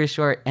noticed that you're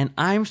short and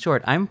I'm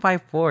short. I'm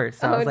 5'4".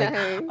 So I Oh, was like,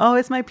 nice. oh,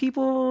 it's my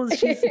peoples.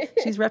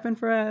 She's repping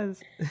for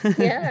us.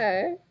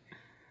 Yeah.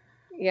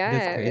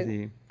 That's Yeah.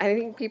 crazy. I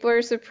think people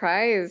are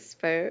surprised,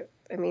 but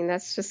I mean,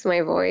 that's just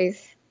my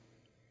voice.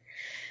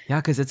 Yeah,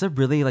 because it's a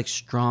really like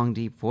strong,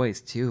 deep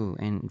voice too,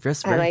 and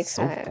just I very like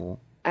that.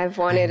 soulful. I've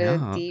I wanted a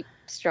know. deep,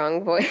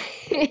 strong voice.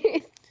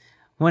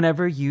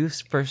 Whenever you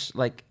first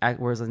like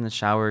was in the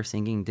shower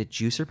singing, did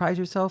you surprise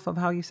yourself of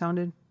how you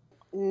sounded?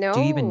 Do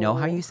you even know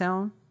how you No.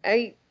 sound?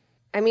 I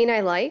I mean,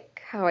 I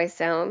like how I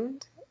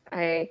sound.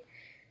 I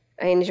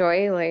I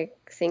enjoy like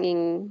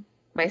singing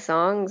my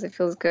songs. It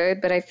feels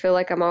good, but I feel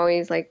like I'm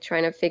always like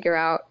trying to figure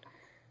out,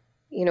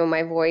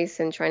 my voice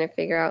and trying to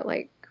figure out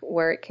like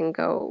where it can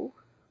go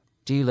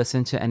Do you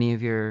listen to any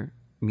of your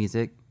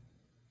music?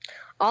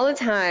 all the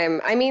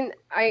time. I mean,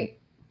 I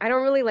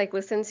don't really like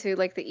listen to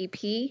like the EP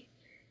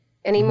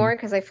Hmm. anymore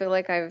because I feel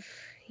like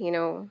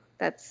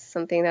that's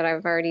something that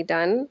I've already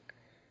done.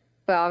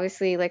 But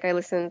obviously, like I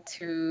listen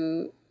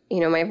to,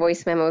 my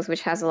voice memos,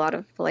 which has a lot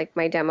of like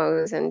my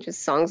demos and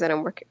just songs that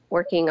I'm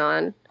working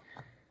on.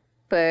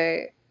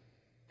 But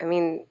I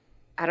mean,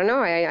 I don't know.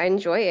 I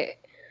enjoy it.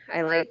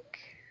 I like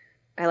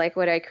I like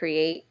what I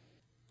create.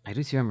 I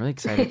do too. I'm really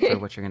excited for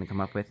what you're gonna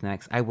come up with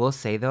next. I will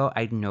say though,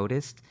 I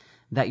noticed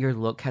that your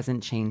look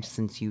hasn't changed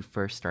since you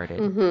first started,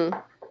 hmm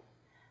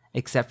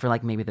except for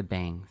like maybe the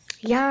bangs,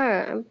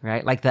 Yeah.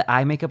 right? Like the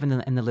eye makeup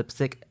and the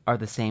lipstick are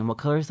the same. What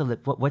color is the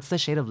lip? What's the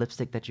shade of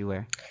lipstick that you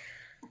wear?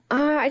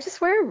 I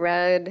just wear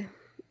red.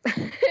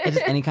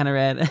 Just any kind of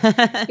Yeah,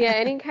 red.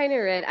 any kind of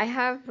red. I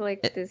have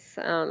like this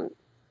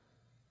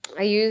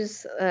I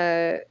use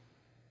a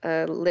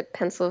lip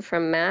pencil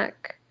from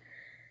MAC,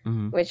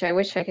 Hmm. which I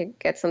wish I could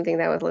get something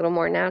that was a little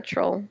more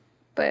natural,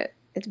 but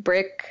it's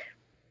brick.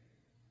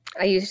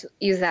 I use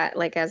that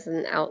like as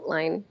an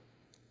outline,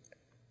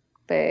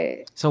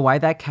 but So why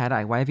that cat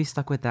eye? Why have you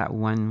stuck with that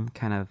one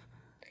kind of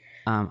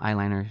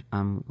eyeliner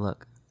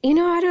look?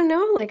 I don't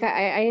know. Like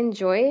I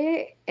enjoy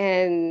it,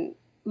 and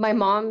my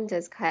mom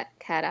does cat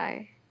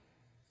eye.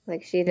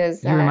 Like she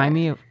does You remind that.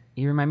 me of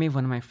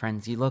one of my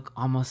friends. You look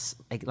almost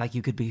like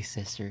you could be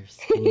sisters,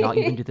 and y'all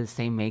even do the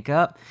same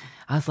makeup.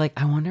 I was like,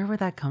 I wonder where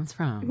that comes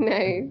from. Like,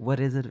 Nice. what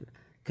is it?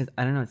 Because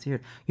I don't know. It's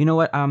weird. You know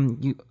what?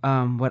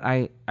 What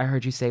I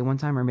heard you say one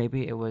time, or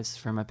maybe it was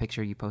from a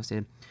picture you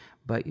posted,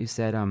 but you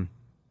said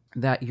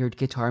that your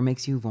guitar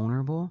makes you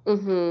vulnerable.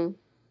 hmm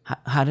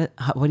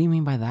What do you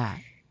mean by that?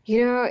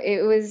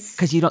 It was.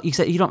 Because you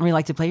said you don't really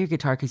like to play your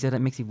guitar because you said it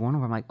makes you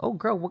vulnerable. I'm like, oh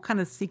girl, what kind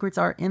of secrets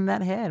are in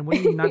that head? What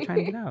are you not trying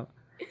to get out?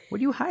 What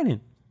are you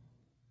hiding?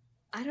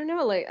 I don't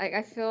know. Like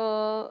I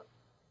feel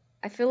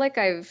like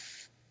I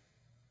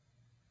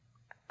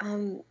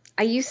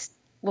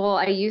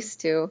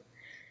used to.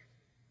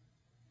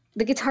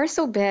 The guitar's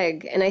so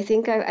big, and I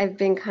think I've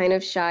been kind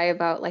of shy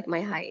about like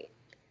my height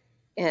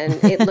and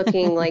it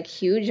looking like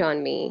huge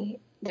on me.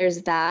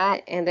 There's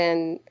that, and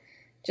then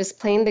just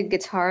playing the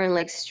guitar and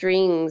like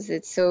strings,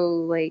 it's so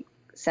like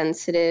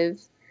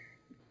sensitive.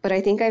 But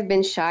I think I've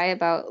been shy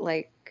about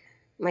like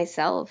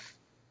myself,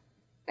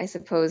 I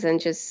suppose, and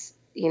just,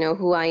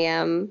 who I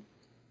am,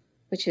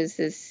 which is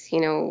this,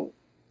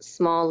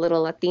 small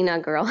little Latina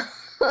girl.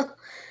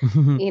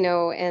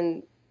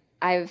 And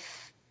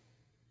I've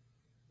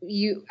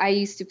I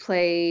used to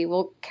play,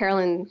 well,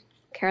 Carolyn's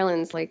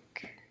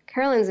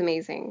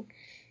amazing.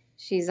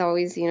 She's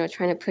always,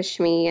 trying to push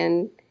me,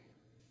 and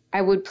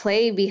I would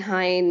play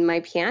behind my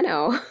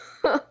piano,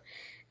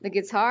 the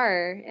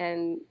guitar,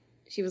 and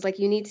she was like,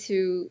 "You need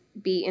to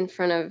be in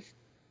front of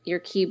your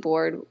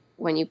keyboard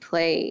when you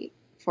play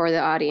for the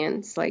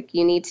audience. Like,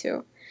 you need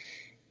to."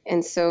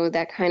 And so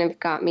that kind of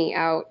got me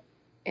out,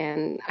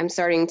 and I'm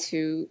starting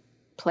to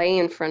play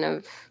in front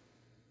of,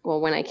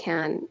 well, when I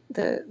can,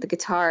 the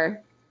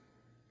guitar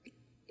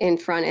in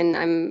front, and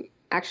I'm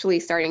actually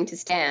starting to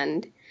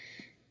stand,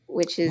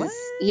 which What?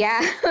 is,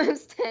 yeah, I'm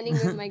standing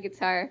with my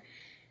guitar.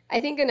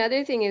 I think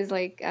another thing is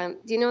like,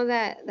 do you know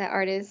that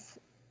artist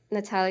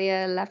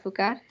Natalia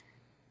Lafourcade?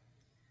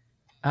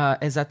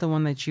 Is that the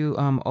one that you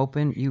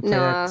you played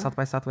at No. South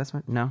by Southwest?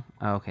 No.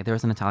 Oh, okay. There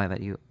was a Natalia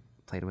that you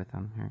played with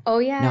on her. Oh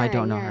No, I yeah,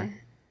 don't know yeah,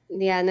 her.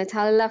 yeah.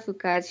 Natalia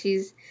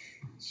Lafourcade.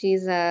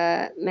 She's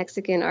a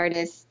Mexican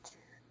artist,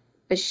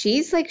 but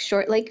she's like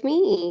short like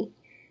me,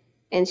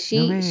 and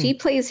No she way.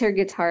 plays her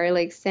guitar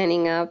like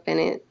standing up, and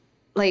it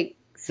like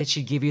Did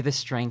she give you the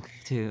strength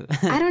to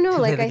I don't know, to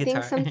play like the I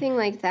think guitar? something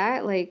like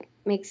that like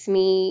makes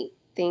me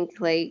think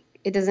like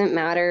it doesn't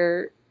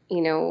matter,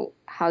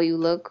 how you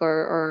look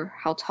or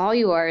how tall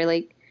you are,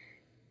 like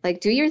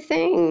do your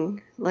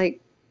thing.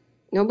 Like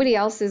nobody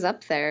else is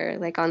up there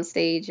like on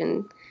stage,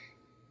 and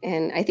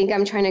I think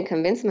I'm trying to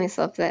convince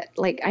myself that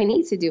like I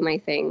need to do my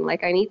thing.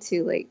 Like I need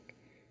to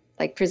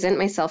like present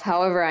myself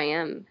however I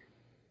am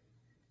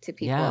to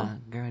people. Yeah,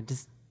 girl,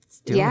 just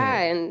do Yeah,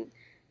 it. and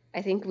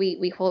I think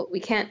we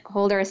can't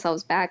hold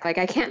ourselves back. Like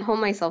I can't hold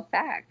myself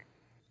back.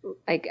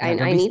 Like Yeah,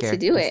 don't I be need to scared.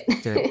 do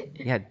Just do it.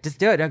 it. Yeah, just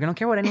do it. I don't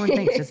care what anyone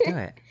thinks. Just do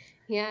it.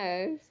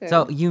 Yeah, So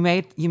so you've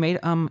made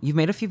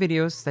a few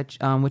videos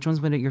that which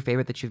one's been your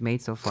favorite that you've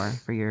made so far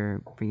for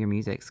your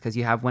musics? Because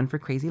you have one for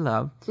Crazy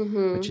Love, which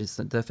mhm. is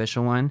the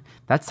official one.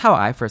 That's how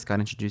I first got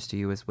introduced to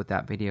you, was with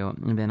that video,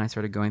 and then I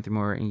started going through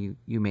more, and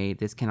you made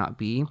This Cannot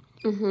Be,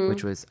 which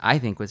Mhm. was, I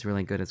think, was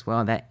really good as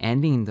well. That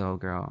ending though,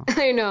 girl,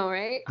 I know,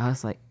 right? I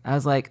was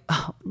like,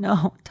 oh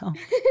no,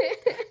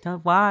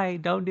 don't, why,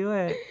 don't do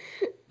it.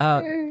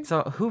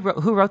 So who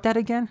wrote that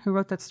again? Who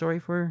wrote that story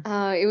for?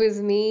 It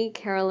was me,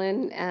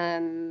 Carolyn,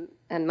 and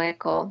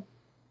Michael.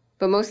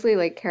 But mostly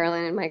like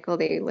Carolyn and Michael,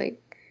 they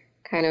like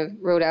kind of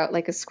wrote out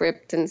like a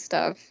script and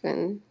stuff,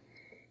 and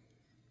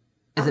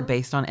Is it uh,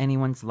 based on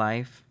anyone's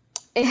life,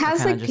 it or has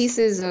kind of like just?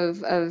 pieces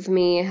of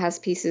me, it has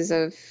pieces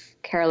of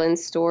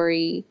Carolyn's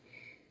story,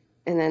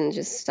 and then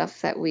just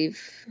stuff that we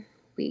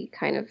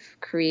kind of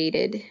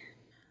created.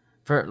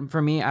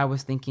 For me, I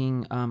was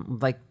thinking,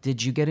 like,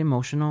 did you get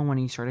emotional when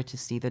you started to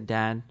see the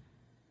dad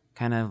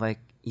kind of like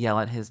yell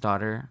at his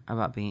daughter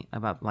about being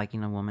about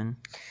liking a woman?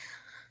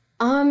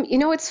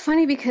 It's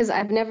funny because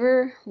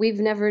we've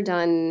never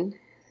done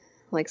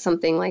like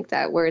something like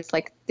that where it's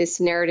like this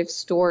narrative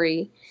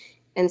story.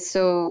 And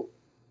so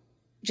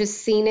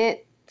just seeing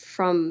it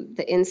from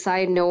the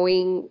inside,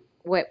 knowing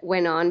what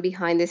went on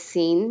behind the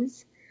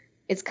scenes,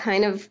 it's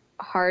kind of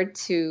hard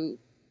to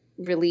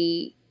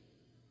really,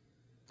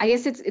 I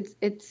guess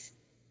it's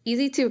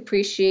easy to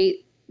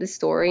appreciate the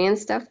story and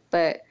stuff,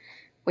 but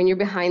when you're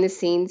behind the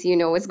scenes, you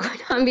know what's going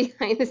on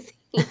behind the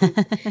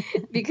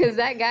scenes because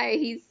that guy,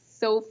 he's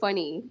so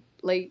funny.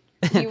 Like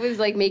he was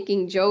like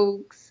making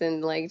jokes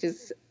and like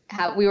just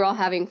how we were all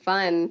having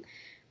fun,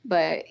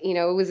 but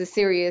it was a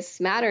serious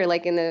matter.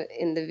 Like in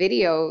the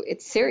video,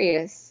 it's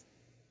serious,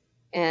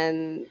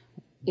 and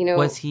you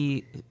was know,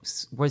 he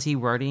was he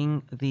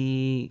wording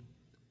the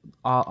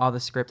all the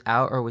script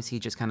out, or was he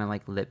just kind of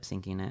like lip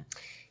syncing it?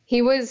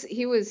 he was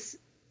he was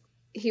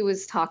he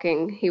was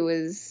talking. He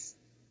was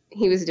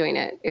doing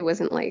it. It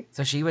wasn't like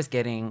So she was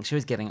getting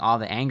all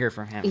the anger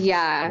from him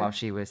yeah, while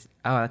she was.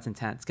 Oh, that's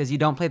intense. Because you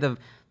don't play the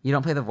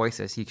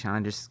voices. You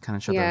kind of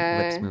show the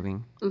lips yeah,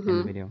 moving in the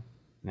mhm, video.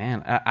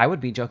 Man, I would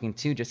be joking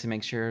too, just to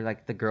make sure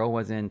like the girl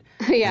wasn't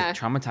like yeah,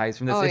 traumatized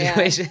from the oh yeah,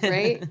 right.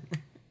 situation.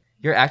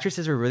 Your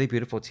actresses were really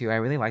beautiful too. I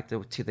really liked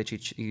the two that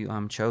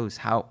you chose.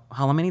 How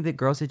many of the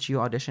girls did you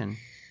audition?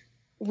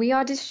 We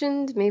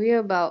auditioned maybe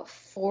about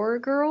four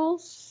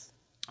girls.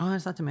 Oh,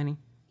 that's not too many.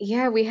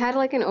 Yeah, we had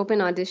like an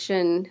open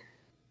audition,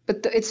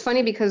 but it's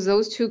funny because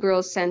those two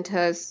girls sent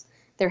us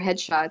their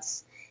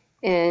headshots,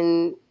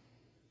 and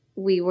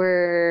we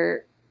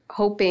were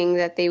hoping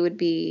that they would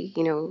be,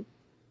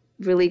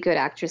 really good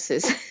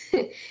actresses.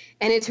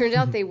 And it turned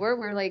out they were.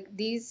 We're like,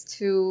 these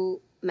two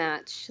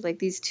match, like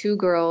these two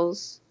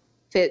girls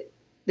fit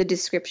the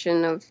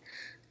description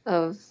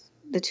of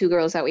the two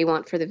girls that we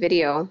want for the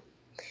video.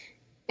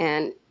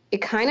 And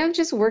it kind of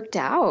just worked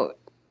out.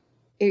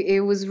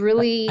 It was I feel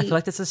really,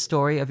 like that's the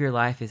story of your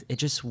life. Is it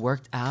just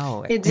worked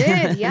out? it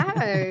did,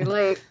 yeah.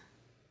 Like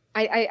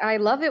I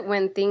love it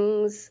when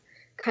things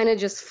kind of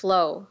just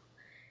flow.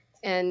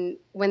 And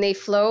when they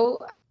flow,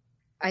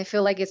 I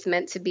feel like it's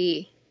meant to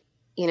be.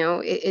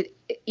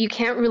 You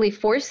can't really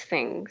force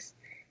things.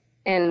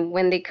 And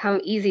when they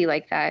come easy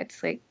like that,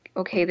 it's like,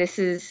 okay, this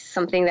is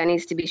something that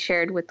needs to be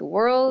shared with the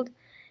world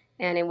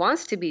and it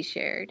wants to be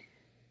shared.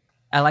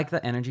 I like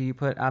the energy you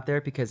put out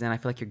there, because then I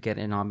feel like you're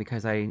getting on,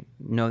 because I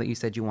know that you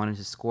said you wanted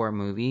to score a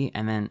movie,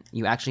 and then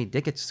you actually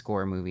did get to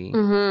score a movie,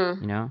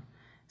 Mm-hmm. you know?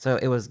 So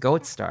it was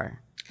Goat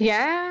Star.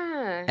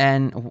 Yeah.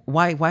 And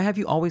why have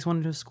you always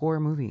wanted to score a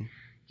movie?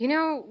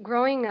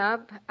 Growing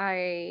up,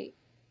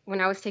 when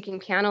I was taking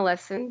piano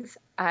lessons,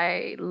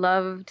 I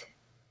loved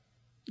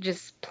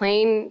just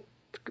playing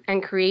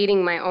and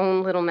creating my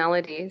own little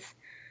melodies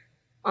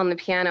on the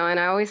piano.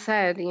 And I always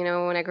said,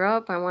 when I grow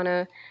up, I want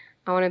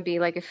to be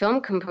like a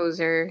film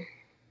composer.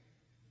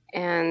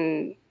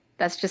 And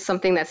that's just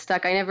something that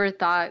stuck. I never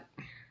thought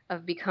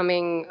of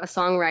becoming a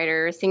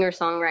songwriter, a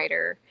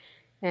singer-songwriter,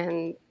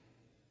 and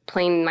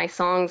playing my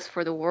songs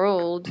for the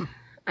world.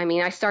 I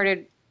mean, I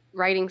started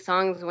writing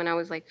songs when I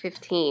was like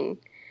 15.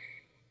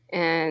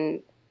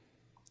 And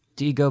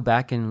Do you go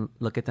back and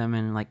look at them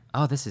and like,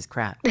 oh, this is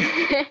crap?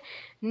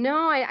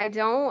 no, I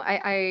don't.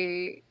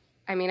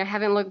 I mean, I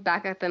haven't looked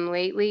back at them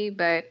lately,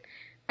 but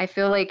I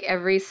feel like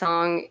every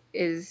song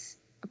is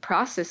a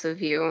process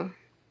of you.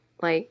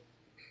 Like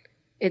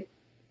it,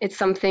 it's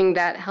something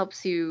that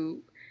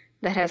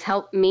that has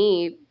helped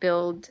me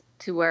build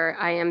to where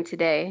I am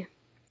today.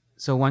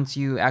 So once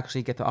you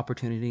actually get the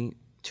opportunity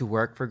to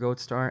work for Goat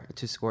Star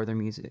to score their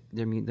music,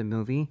 the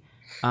movie,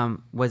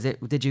 was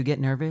it? Did you get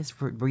nervous?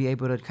 Were you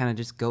able to kind of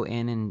just go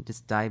in and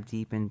just dive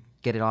deep and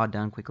get it all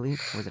done quickly?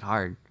 Was it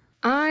hard?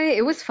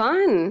 It was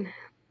fun.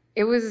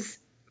 It was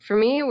for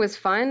me. It was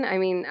fun. I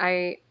mean,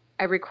 I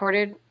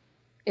recorded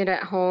it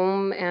at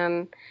home,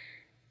 and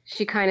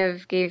she kind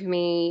of gave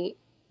me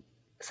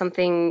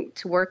something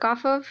to work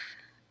off of.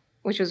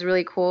 which was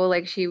really cool.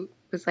 Like she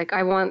was like,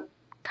 I want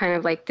kind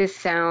of like this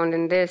sound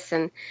and this,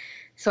 and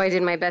so I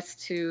did my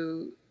best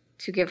to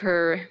give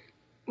her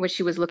what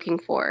she was looking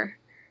for.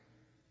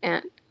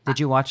 And Did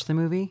you watch the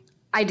movie?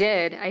 I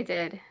did.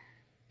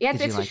 Yeah,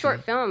 Did you it's a like it?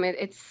 short film.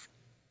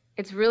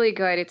 It's really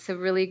good. It's a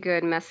really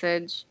good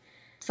message,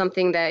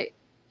 something that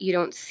you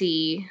don't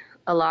see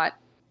a lot.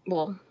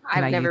 Well,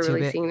 Can I've I never YouTube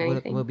really it? seen Will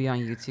anything. it be on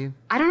YouTube?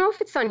 I don't know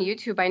if it's on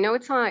YouTube. I know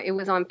it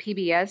was on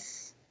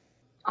PBS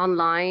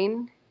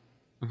online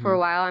for Hmm. a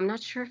while. I'm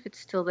not sure if it's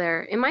still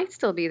there. It might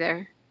still be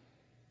there.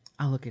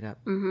 I'll look it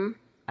up Mhm.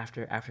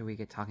 after we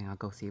get talking. I'll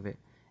go see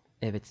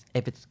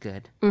if it's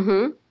good.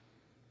 Mhm.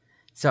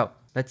 So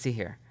let's see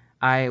here.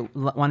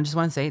 Just want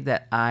to say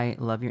that I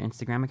love your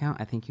Instagram account.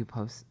 I think you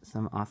post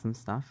some awesome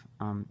stuff.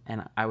 And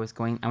I went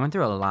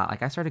through a lot.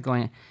 Like I started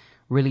going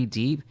really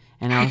deep,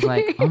 and I was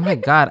like, oh my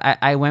god.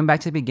 I went back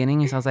to the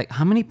beginning, and so I was like,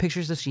 how many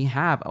pictures does she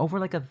have? Over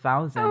like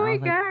 1,000. Oh I my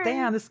was like, God.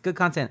 damn, this is good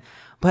content.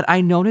 But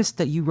I noticed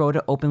that you wrote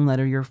an open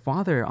letter to your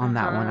father on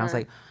that one. I was Uh-huh.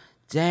 like,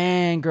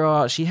 dang,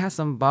 girl, she has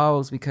some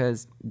balls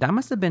because that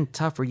must have been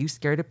tough. Were you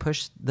scared to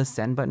push the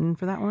send button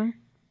for that one?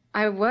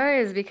 I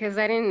was because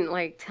I didn't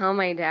like tell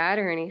my dad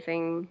or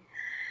anything.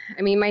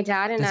 I mean, my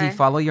dad and Does he I,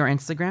 follow your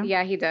Instagram?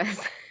 yeah, he does.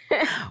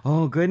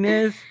 Oh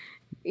goodness.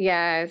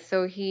 Yeah,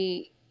 so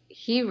he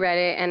read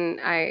it and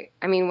I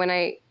mean when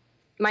I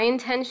my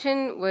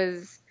intention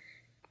was,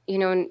 you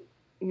know,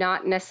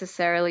 not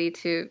necessarily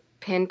to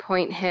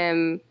pinpoint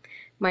him.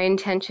 My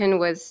intention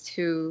was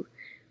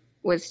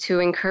to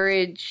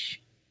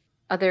encourage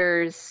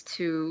others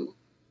to,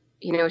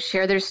 you know,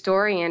 share their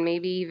story and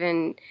maybe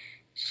even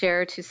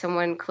share to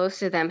someone close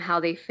to them how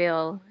they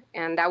feel.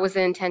 And that was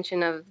the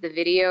intention of the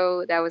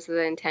video. That was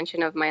the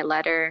intention of my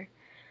letter.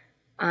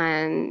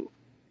 And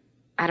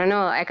I don't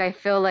know, like I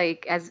feel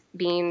like as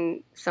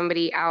being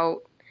somebody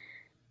out,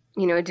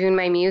 you know, doing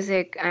my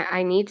music,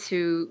 I need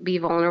to be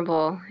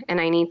vulnerable and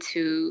I need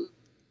to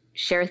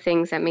share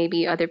things that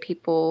maybe other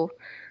people,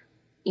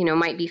 you know,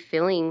 might be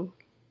feeling.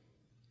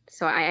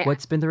 So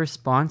What's been the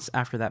response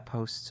after that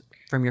post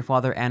from your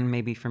father and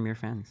maybe from your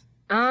fans?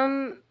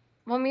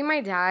 well, me and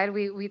my dad,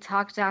 we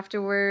talked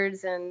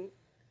afterwards and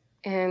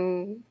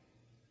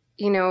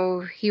you know,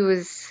 he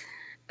was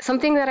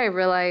something that I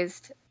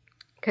realized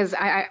because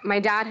my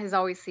dad has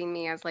always seen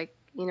me as like,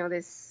 you know,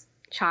 this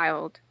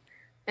child.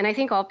 And I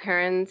think all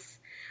parents,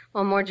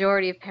 well,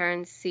 majority of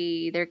parents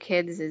see their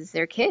kids as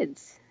their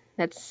kids.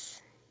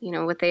 That's, you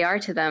know, what they are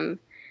to them.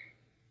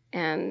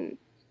 And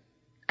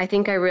I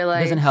think I It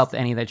doesn't help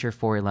realized, any that you're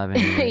 4'11"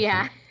 either.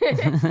 yeah, So.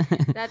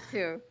 that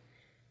too.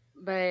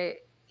 But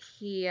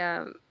he,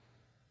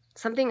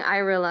 something I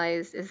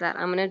realized is that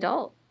I'm an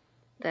adult,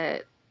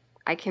 that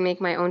I can make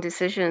my own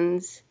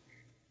decisions.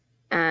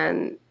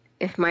 And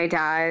if my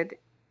dad,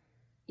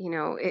 you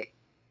know,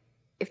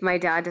 if my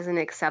dad doesn't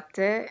accept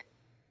it,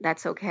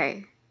 that's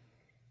okay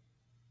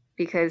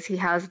because he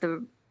has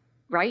the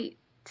right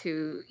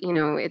to, you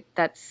know,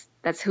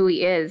 that's who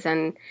he is.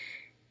 And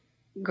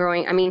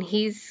growing, I mean,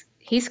 he's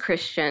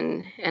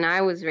Christian and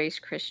I was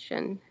raised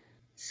Christian.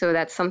 So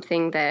that's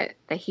something that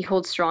he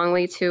holds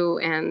strongly to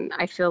and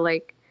I feel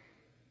like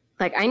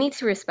I need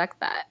to respect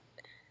that.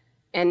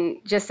 And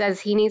just as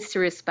he needs to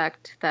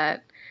respect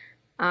that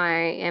I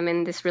am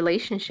in this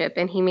relationship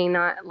and he may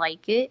not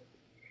like it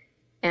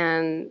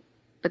and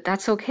but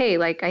that's okay.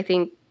 Like I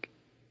think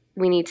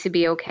we need to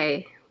be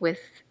okay with,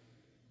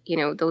 you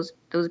know, those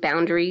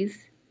boundaries.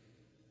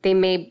 They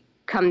may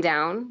come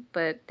down,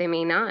 but they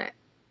may not.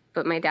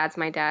 But my dad's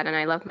my dad and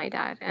I love my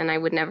dad and I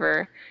would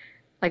never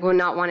like would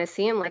not want to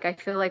see him. Like I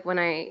feel like when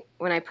I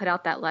put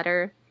out that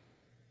letter,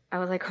 I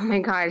was like, "Oh my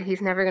God,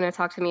 he's never going to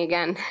talk to me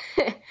again."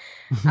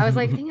 I was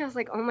like, thinking I was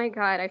like, "Oh my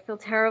God, I feel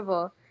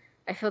terrible.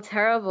 I feel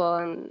terrible."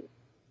 And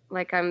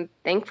like I'm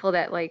thankful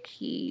that like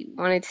he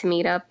wanted to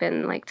meet up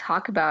and like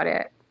talk about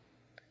it.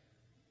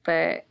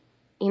 But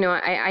you know,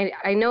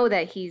 I know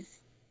that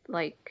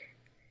like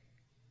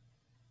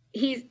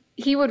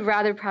he would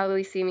rather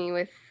probably see me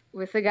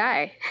with a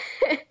guy,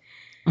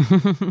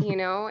 you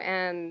know,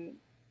 and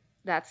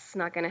that's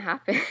not going to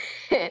happen.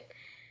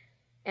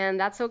 And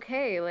that's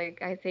okay.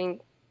 Like I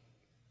think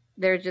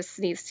there just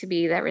needs to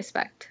be that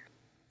respect.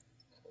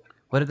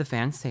 What did the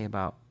fans say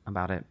about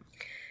it?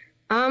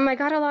 I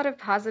got a lot of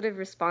positive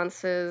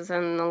responses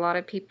and a lot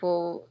of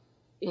people,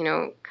 you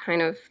know,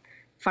 kind of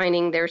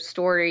finding their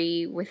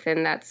story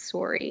within that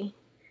story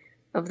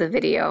of the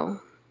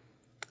video.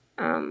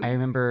 I Um,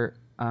 remember,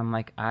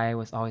 like I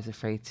was always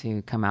afraid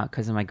to come out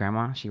because of my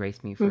grandma. She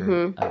raised me for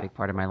mhm. a big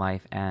part of my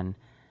life, and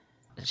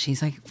she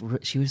was like,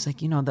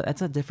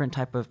 that's a different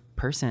type of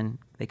person.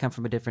 They come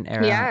from a different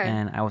era, Yeah.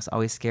 and I was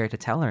always scared to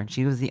tell her. And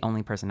she was the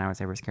only person I was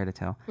ever scared to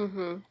tell.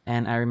 Mhm.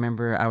 And I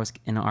remember I was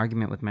in an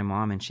argument with my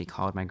mom, and she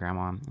called my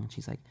grandma, and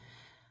she's like,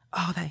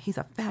 "Oh, that he's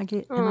a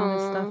faggot," and all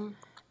this stuff. Oh,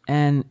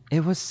 And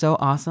it was so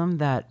awesome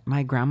that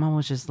my grandma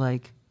was just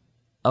like,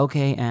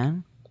 "Okay,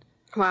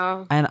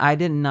 wow. and I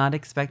did not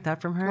expect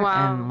that from her.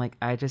 And Wow. like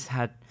I just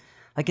had,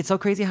 like it's so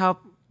crazy how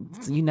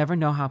you never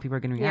know how people are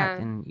gonna react,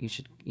 Yeah. and you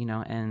should,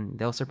 and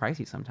they'll surprise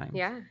you sometimes.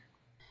 Yeah.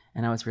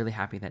 And I was really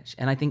happy that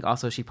and I think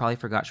also she probably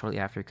forgot shortly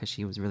after because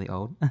she was really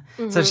old. So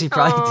Mm-hmm. she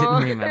probably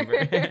didn't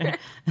remember.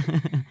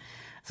 Oh.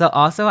 So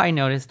also I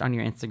noticed on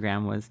your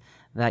Instagram was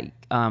that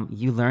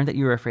you learned that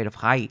you were afraid of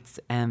heights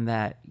and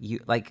that you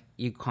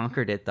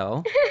conquered it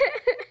though.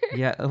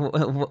 Yeah.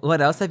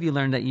 What else have you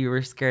learned that you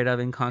were scared of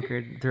and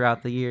conquered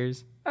throughout the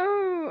years?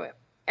 Oh,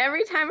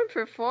 every time I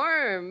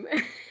perform.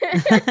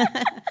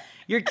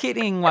 You're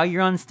kidding. While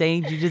you're on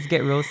stage, you just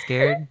get real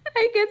scared.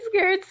 I get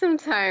scared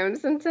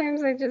sometimes.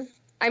 Sometimes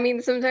I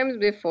mean, sometimes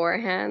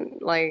beforehand,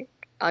 like,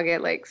 I'll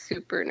get like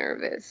super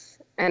nervous.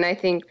 And I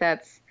think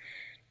that's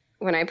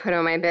when I put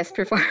on my best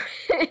performance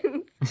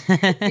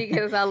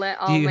because I'll let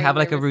Do all you my have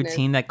like a nervousness.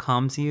 routine that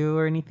calms you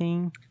or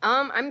anything?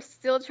 I'm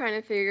still trying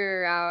to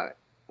figure out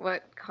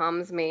what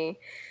calms me.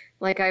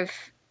 Like I've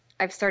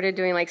started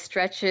doing like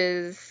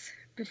stretches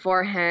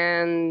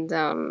beforehand,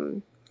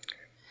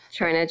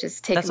 trying to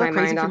just take That's so my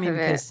crazy mind for off me of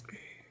it.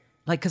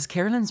 because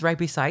Carolyn's right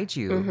beside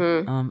you.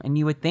 Mm-hmm. And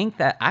you would think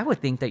that I would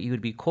think that you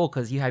would be cool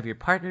because you have your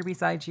partner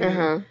beside you.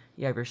 Uh-huh.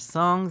 You have your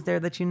songs there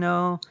that you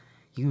know.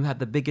 You have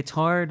the big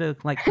guitar to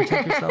like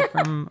protect yourself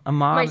from a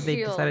mob My if they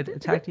decided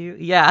shield. to attack you.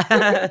 Yeah.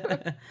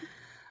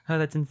 Oh,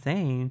 that's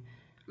insane.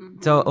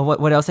 So,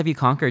 Mm-hmm. what else have you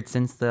conquered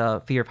since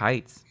the fear of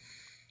heights?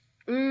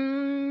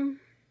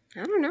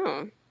 I don't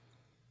know.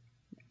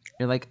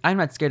 You're like, I'm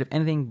not scared of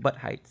anything but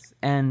heights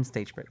and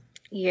stage fright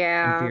and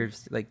Yeah.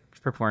 fears like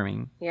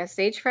performing. Yeah,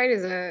 stage fright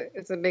is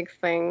a big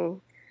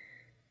thing.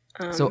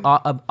 So,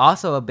 Um,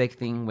 also a big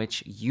thing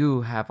which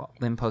you have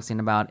been posting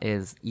about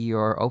is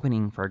your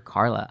opening for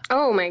Carla,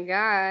 oh my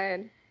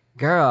God.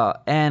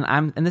 girl.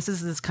 And this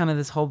is this kind of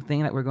this whole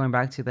thing that we're going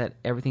back to that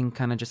everything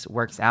kind of just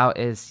works out.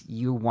 Is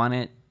you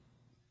wanted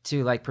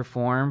to like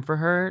perform for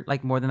her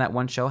like more than that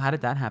one show? How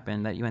did that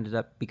happen that you ended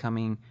up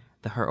becoming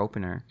her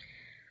opener?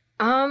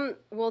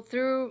 Well,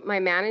 through my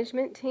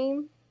management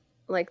team,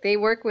 like they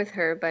work with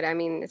her, but I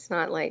mean, it's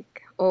not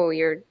like, oh,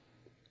 you're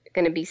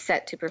going to be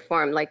set to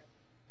perform. Like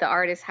the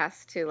artist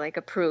has to like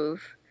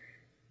approve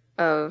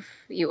of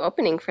you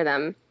opening for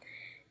them.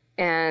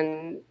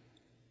 And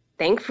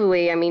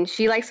thankfully, I mean,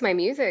 she likes my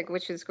music,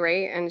 which is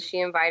great, and she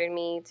invited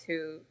me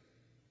to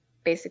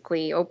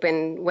basically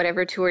open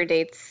whatever tour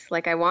dates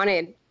like I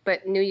wanted.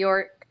 But New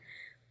York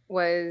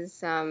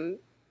was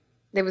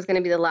it was going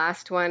to be the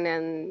last one,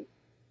 and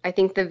I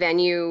think the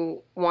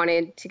venue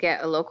wanted to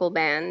get a local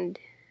band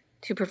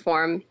to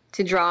perform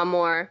to draw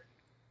more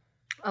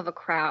of a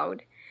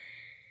crowd.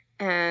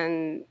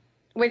 And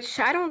which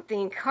I don't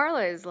think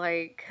Carla is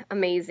like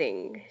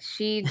amazing.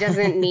 She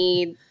doesn't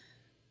need,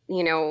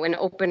 an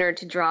opener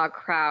to draw a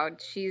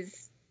crowd.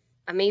 She's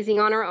amazing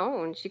on her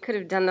own. She could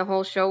have done the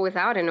whole show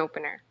without an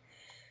opener.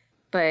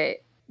 But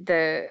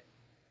the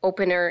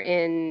opener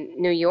in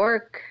New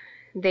York,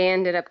 they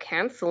ended up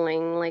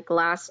canceling like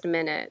last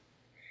minute.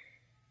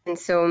 And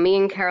so me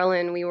and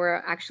Carolyn, we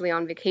were actually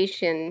on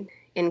vacation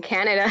in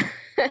Canada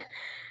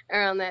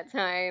around that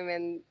time,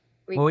 and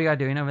What we were y'all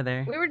doing over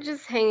there? we were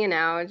just hanging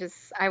out.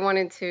 Just I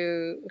wanted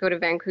to go to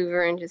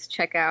Vancouver and just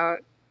check out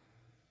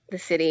the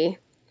city,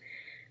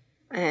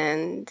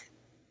 and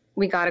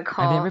we got a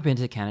I've never call. been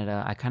to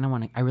Canada. I kind of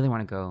want to. I really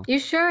want to go. You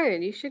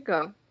should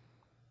go.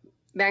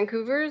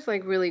 Vancouver is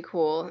like really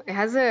cool.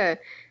 I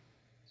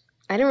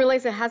didn't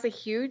realize it has a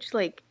huge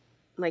like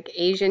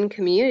Asian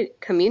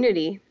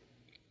community.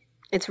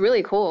 It's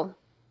really cool.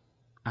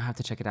 I have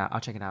to check it out. I'll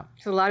check it out.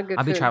 There's a lot of good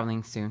I'll be food.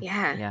 traveling soon.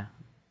 Yeah. Yeah.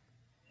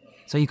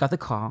 So you got the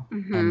call,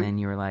 and Mhm. then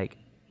you were like,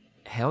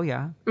 "Hell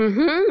yeah!"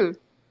 Mhm.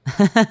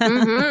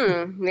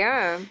 Mhm.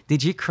 Yeah.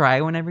 Did you cry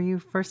whenever you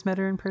first met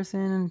her in person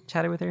and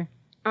chatted with her?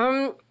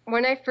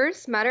 When I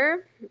first met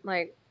her,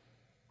 like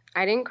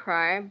I didn't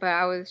cry, but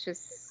I was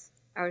just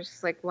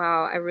like,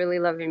 wow, I really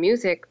love your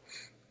music.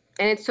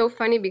 And it's so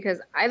funny because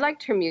I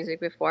liked her music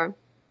before,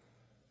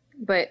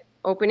 but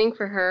opening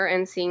for her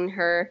and seeing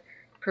her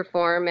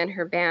perform and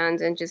her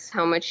band and just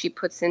how much she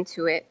puts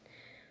into it,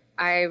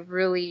 I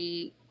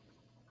really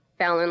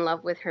fell in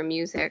love with her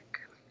music.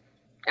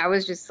 I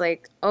was just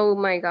like, oh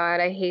my God,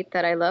 I hate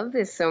that I love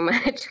this so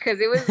much because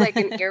it was like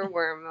an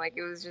earworm. Like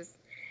it was just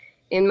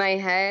in my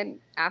head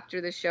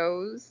after the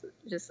shows,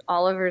 just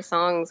all of her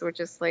songs were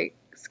just like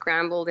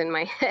scrambled in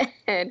my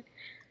head.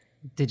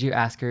 Did you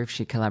ask her if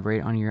she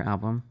collaborated on your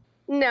album?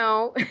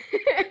 No,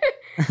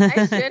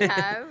 I should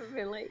have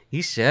been like,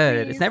 You should.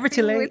 It's please never too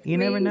sing late. with You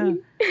never know. me.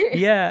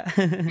 Yeah.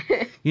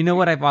 You know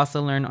what I've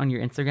also learned on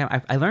your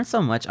Instagram? I learned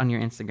so much on your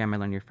Instagram. I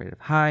learned you're afraid of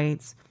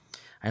heights.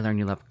 I learned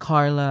you love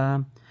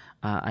Carla.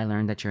 I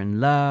learned that you're in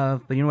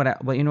love. But you know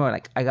what?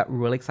 Like I got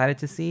really excited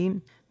to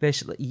see.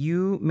 Bish,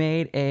 you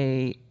made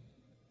a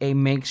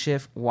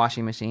makeshift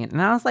washing machine,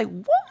 and I was like,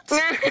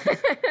 what?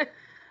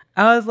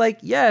 I was like,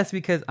 yes,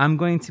 because I'm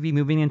going to be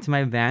moving into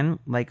my van,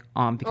 like,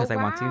 Oh, because I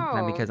want to, not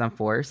wow. because I'm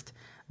forced.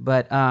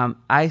 But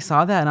I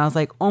saw that and I was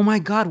like, oh my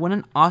God, what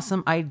an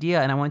awesome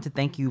idea! And I wanted to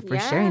thank you for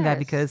sharing that Yes.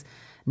 because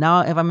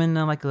now if I'm in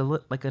like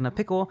in a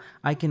pickle,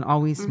 I can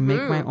always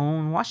make my Mm-hmm.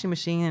 own washing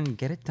machine and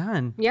get it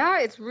done. Yeah,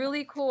 it's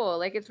really cool.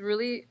 Like it's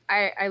really,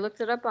 I looked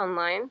it up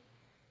online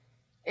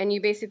and you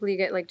basically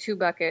get like two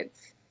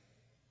buckets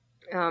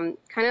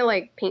kind of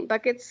like paint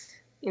buckets,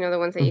 the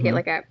ones that you get Mm-hmm.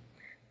 like at,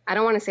 I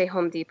don't want to say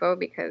Home Depot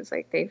because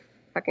like they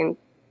fucking,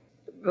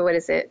 what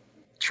is it?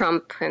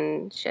 Trump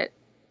and shit.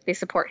 They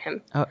support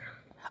him. Oh,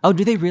 oh,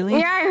 do they really?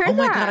 Yeah, I Oh heard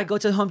my God, I that. go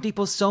to Home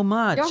Depot so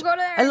much. Don't go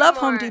there I love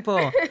Home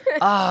anymore. Depot.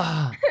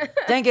 Ah,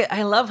 dang it,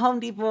 I love Home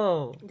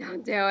Depot.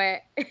 Don't do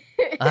it.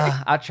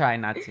 I'll try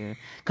not to.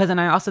 Because then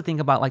I also think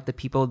about like the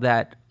people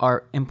that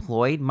are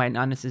employed might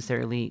not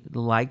necessarily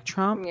like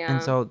Trump. And Yeah,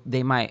 so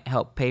they might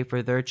help pay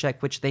for their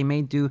check, which they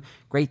may do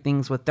great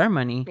things with their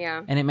money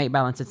yeah, and it may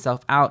balance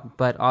itself out.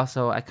 But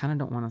also, I kind of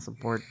don't want to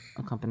support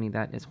a company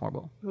that is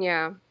horrible.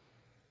 yeah.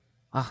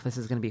 Oh, this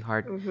is going to be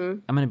hard.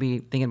 Mhm. I'm going to be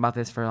thinking about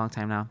this for a long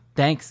time now.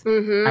 Thanks,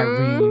 Mhm.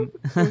 Irene.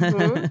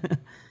 Mhm.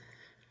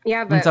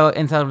 Yeah, and but so,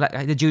 and so,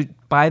 like, did you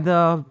buy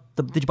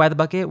did you buy the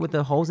bucket with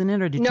the holes in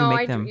it or did you no,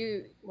 make them?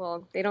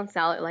 well, they don't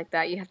sell it like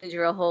that. You have to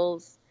drill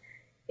holes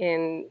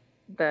in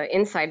the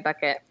inside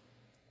bucket,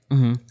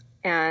 Hmm.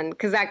 and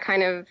because that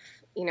kind of,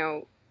 you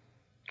know,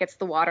 gets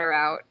the water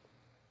out.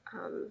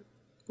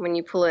 When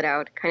you pull it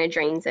out, kind of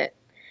drains it.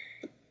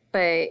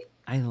 But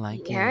I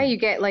like yeah, it. you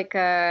get like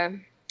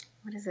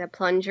what is it, a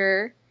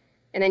plunger,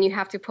 and then you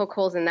have to poke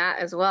holes in that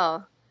as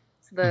well.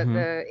 So Hmm.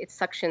 it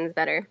suctions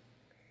better.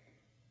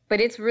 But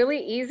it's really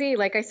easy.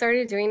 Like I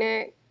started doing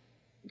it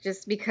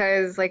just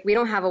because like we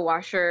don't have a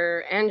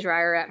washer and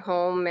dryer at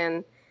home,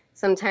 and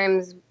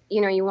sometimes,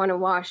 you want to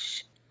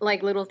wash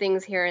like little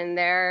things here and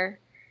there.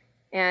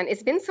 And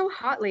it's been so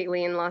hot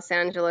lately in Los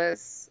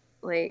Angeles,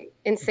 like Girl,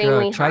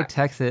 insanely try hot.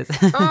 Texas.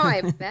 Oh,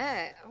 I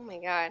bet. Oh my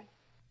God.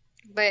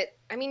 But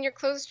I mean, your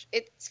clothes,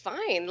 it's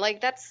fine.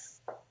 Like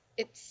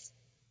it's,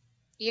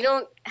 you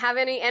don't have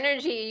any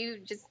energy.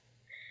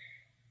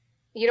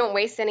 You don't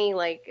waste any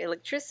like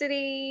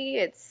electricity.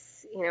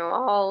 It's,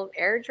 all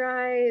air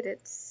dried.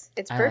 It's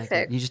I like it.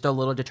 perfect. You just throw a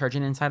little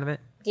detergent inside of it.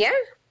 Yeah.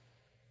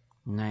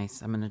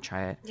 Nice. I'm gonna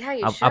try it. Yeah,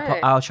 you I'll should.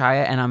 I'll try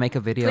it and I'll make a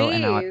video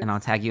and Please. I'll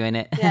tag you in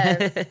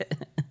Yes. it.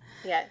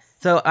 Yes.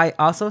 So I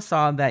also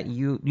saw that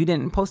you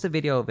didn't post a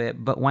video of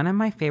it, but one of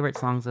my favorite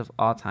songs of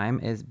all time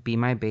is "Be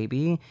My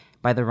Baby"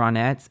 by the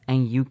Ronettes,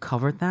 and you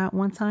covered that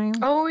one time.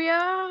 Oh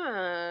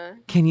yeah.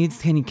 Can you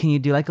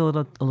do like a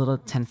little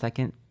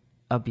 10-second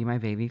of "Be My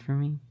Baby" for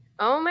me?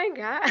 Oh my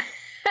God.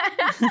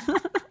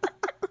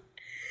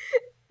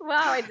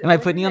 Wow. Am I When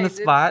putting did you on I the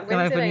do? spot? Am When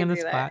I did putting I you on the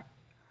do that?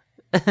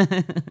 spot?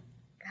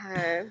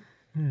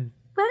 God.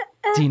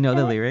 Do you know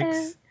the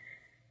lyrics?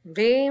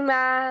 Be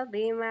my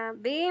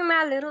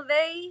little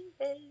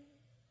baby.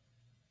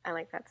 I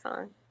like that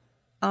song.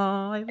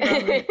 Oh, I love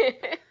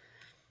it.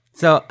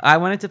 So I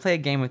wanted to play a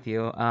game with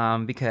you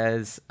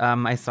because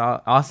I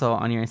saw also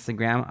on your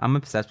Instagram. I'm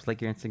obsessed with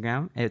like your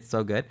Instagram. It's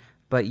so good.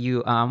 But you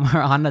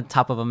were on the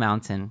top of a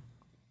mountain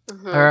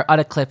Hmm. or on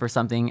a cliff or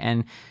something,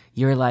 and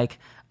you're like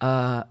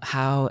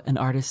how an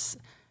artist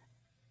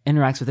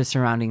interacts with his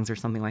surroundings or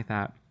something like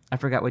that. I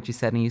forgot what you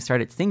said, and you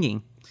started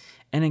singing.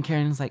 And then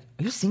Karen was like,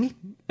 "Are you singing?"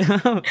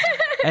 And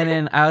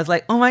then I was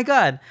like, "Oh my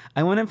God,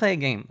 I want to play a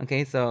game."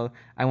 Okay, so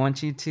I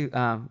want you to.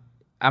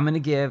 I want to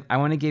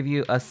give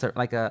you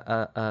like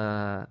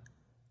a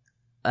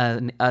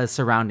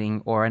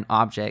surrounding or an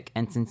object,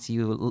 and since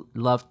you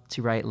love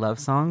to write love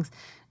songs,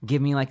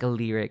 give me like a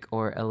lyric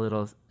or a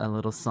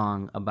little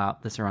song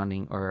about the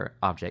surrounding or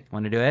object.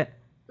 Want to do it?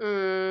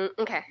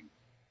 Okay.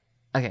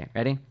 Okay,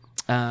 ready?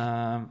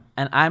 And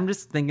I'm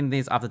just thinking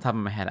these off the top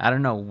of my head. I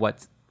don't know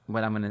what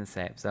I'm gonna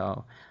say.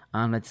 So,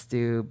 let's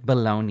do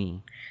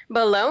baloney.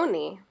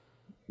 Baloney.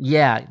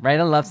 Yeah, write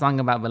a love song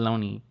about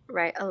baloney.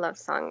 Write a love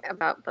song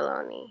about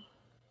baloney.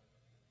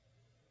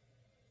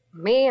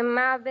 Me and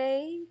my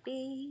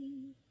baby.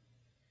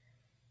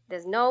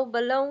 There's no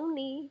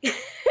baloney.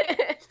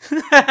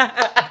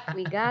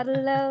 We got a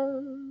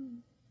love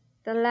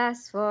that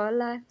lasts for a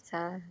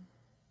lifetime.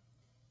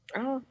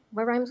 Oh,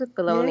 what rhymes with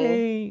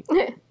baloney?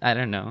 Yay! I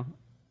don't know.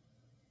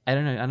 I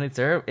don't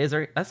know. Is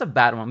there? That's a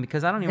bad one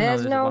because I don't even know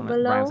There's if there's no one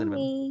that rhymes with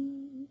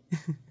baloney.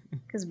 baloney.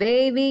 'Cause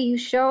baby, you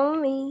show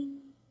me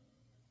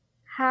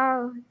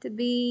how to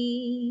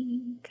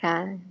be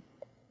kind.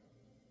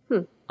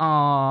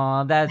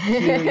 Aw, that's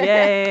cute.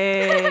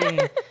 Yay!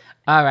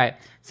 All right.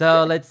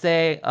 So let's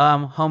say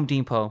Home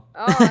Depot.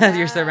 Oh, Your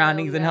hell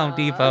surroundings in Home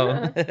Depot.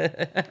 no.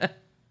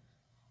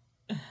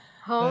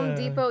 Home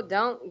Depot,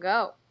 don't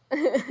go.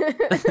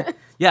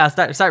 Yeah,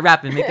 start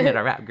rapping, making it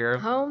a rap, girl.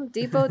 Home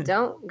Depot,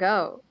 don't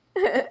go.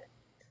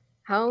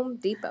 Home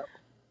Depot.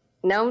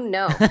 No,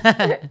 no. All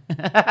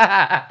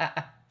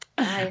Hi,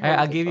 right, Home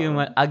I'll give you Depot.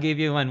 one. I'll give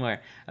you one more.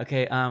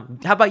 Okay. How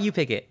about you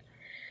pick it?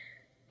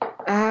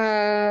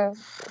 Uh,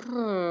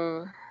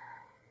 hmm.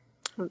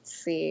 Let's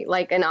see.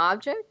 Like an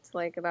object?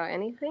 Like about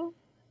anything?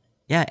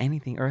 Yeah,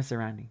 anything or a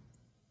surrounding.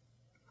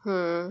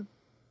 Hmm.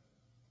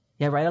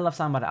 Yeah, write a love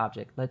song about an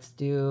object. Let's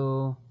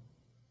do.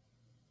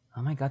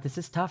 Oh my God, this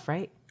is tough,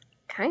 right?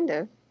 Kind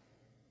of.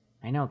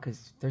 I know,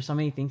 because there's so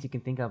many things you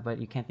can think of, but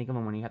you can't think of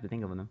them when you have to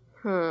think of them.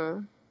 Hmm.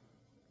 Do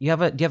you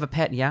have a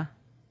pet? Yeah.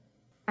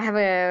 I have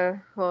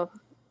well,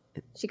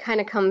 she kind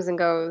of comes and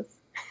goes.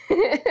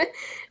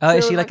 Oh,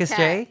 is she Little like a cat,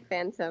 stray?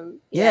 Phantom.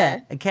 Yeah, Yeah,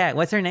 a cat.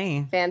 What's her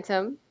name?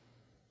 Phantom.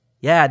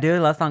 Yeah, do a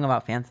love song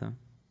about Phantom.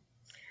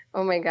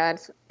 Oh my God,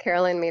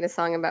 Carolyn made a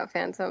song about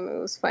Phantom. It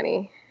was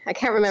funny. I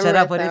can't remember Shut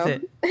up. it What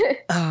is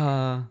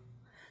though. it?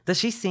 Does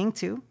she sing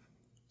too?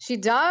 She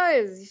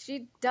does.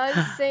 She does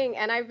sing,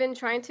 and I've been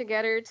trying to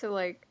get her to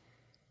like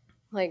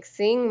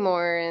sing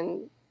more,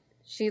 and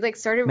she like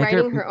started Make her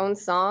writing her own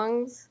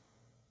songs,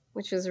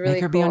 which is make really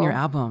her be on your cool.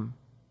 album.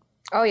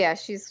 Oh yeah,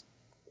 she's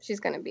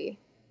gonna be.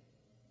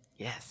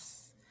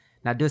 Yes.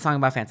 Now do a song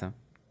about Phantom.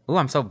 Ooh,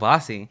 I'm so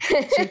bossy.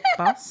 She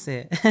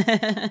bossy.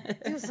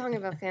 Do a song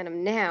about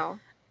Phantom now.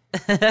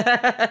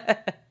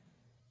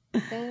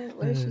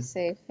 What did she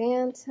say?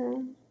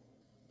 Phantom,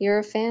 you're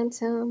a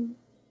phantom.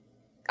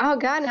 Oh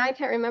God, now I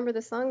can't remember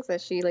the songs that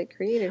she like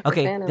created for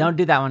Okay, Phantom. don't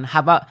do that one. How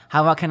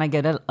about can I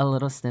get a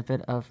little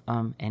snippet of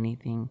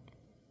anything?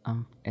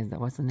 Is that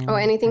what's the name Oh, of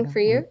the anything title? for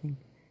you? Anything?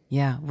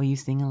 Yeah, will you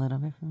sing a little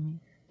bit for me?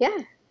 Yeah.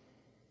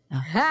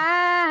 Oh.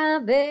 I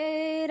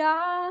bet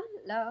our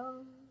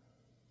love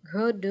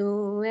could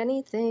do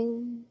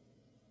anything,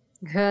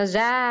 'cause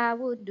I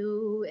would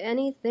do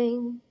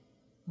anything,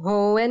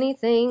 oh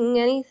anything,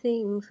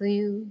 anything for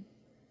you.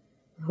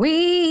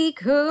 We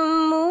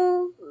could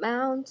move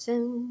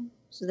mountains,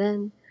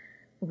 then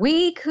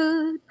we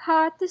could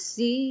part the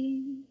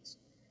seas,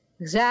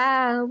 'cause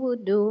I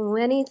would do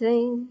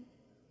anything,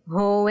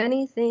 oh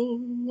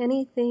anything,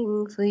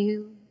 anything for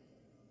you.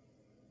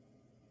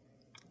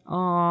 Oh,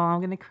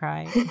 I'm gonna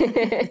cry.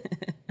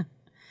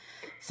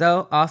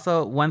 So,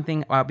 also one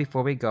thing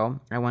before we go,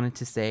 I wanted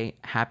to say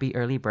happy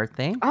early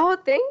birthday. Oh,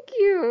 thank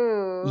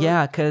you.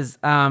 Yeah, cause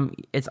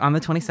it's on the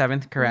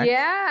 27th, correct?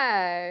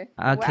 Yeah.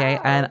 Okay,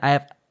 Wow.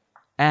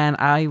 and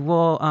I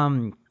will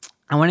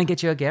I want to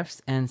get you a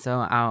gift, and so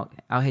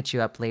I'll hit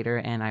you up later,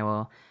 and I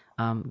will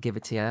give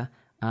it to you.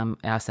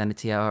 I'll send it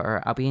to you,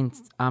 or I'll be in.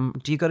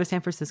 Do you go to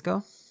San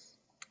Francisco?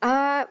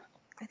 I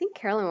think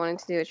Carolyn wanted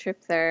to do a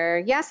trip there.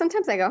 Yeah,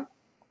 sometimes I go.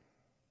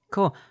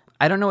 Cool.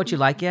 I don't know what you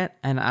like yet,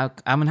 and I'm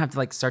gonna have to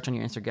like search on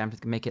your Instagram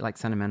to make it like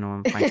sentimental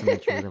and find something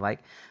that you really like.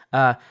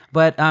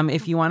 But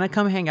if you want to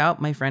come hang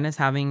out, my friend is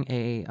having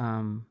a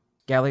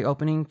gallery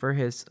opening for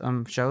his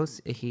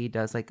shows. He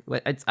does like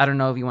I don't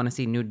know if you want to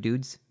see nude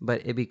dudes, but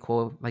it'd be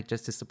cool like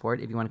just to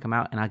support if you want to come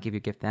out, and I'll give you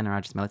a gift then, or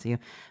I'll just mail it to you.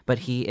 But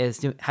he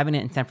is having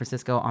it in San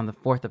Francisco on the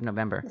 4th of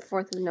November, The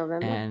 4th of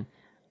November. and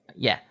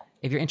yeah.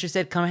 If you're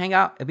interested, come hang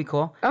out. It'd be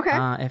cool. Okay.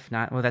 If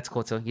not, well, that's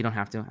cool too. You don't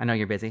have to. I know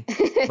you're busy.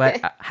 But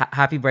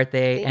happy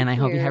birthday, and I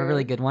Thank hope you have a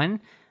really you. good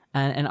one.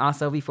 And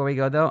also, before we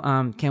go though,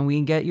 can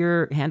we get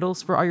your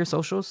handles for all your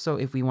socials? So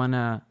if we want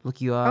to look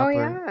you Oh, up, or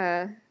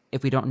yeah.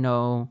 if we don't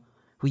know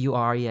who you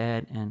are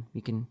yet, and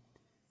we can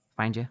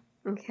find you.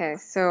 Okay,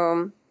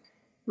 so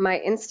my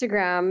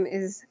Instagram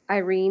is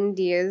Irene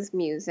Diaz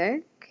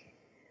Music.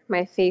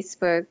 My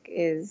Facebook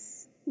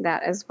is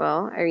that as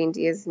well, Irene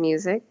Diaz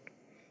Music.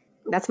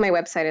 That's my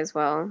website as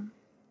well.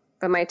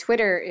 But my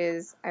Twitter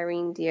is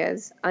Irene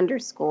Diaz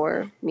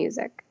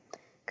 _music,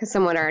 because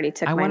someone already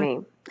took I my wanna-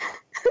 name.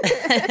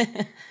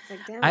 It's like,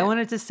 damn I it.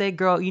 wanted to say,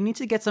 girl, you need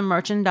to get some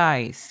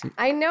merchandise.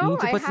 I know. You need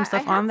to put some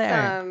stuff on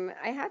there.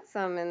 I had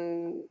some,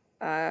 and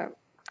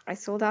I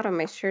sold out on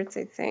my shirts,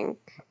 I think.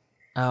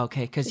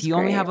 Okay, because It's you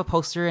only great. have a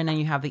poster and then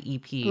you have the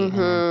EP. And then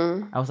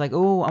Mm-hmm. I was like,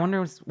 oh, I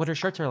wonder what her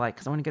shirts are like,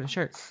 because I want to get a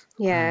shirt.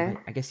 Yeah.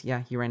 But I guess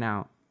you ran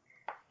out.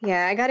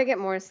 Yeah, I got to get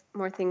more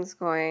things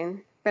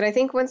going. But I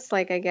think once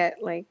like I get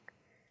like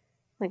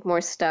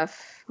more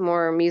stuff,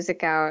 more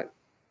music out,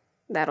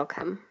 that'll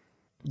come.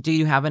 Do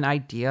you have an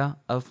idea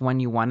of when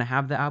you want to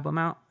have the album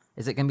out?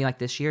 Is it gonna be like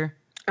this year?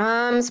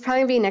 It's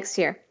probably gonna be next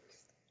year.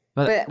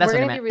 But That's we're what I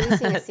gonna be meant.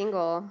 releasing a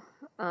single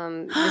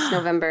this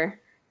November.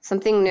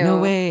 Something new. No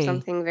way.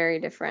 Something very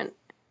different.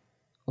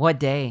 What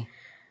day?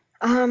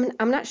 I'm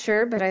not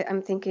sure, but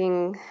I'm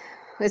thinking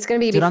it's gonna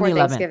be Do it on before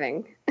the 11th.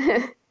 Thanksgiving.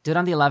 Do it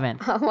on the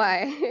 11th.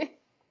 Why?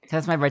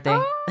 That's my birthday.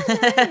 Oh,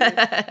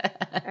 nice.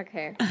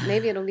 Okay,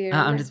 maybe it'll be.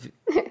 I'm just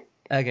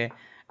okay.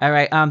 All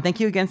right. Thank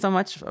you again so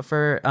much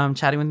for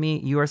chatting with me.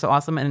 You are so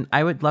awesome, and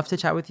I would love to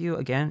chat with you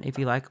again if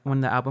you like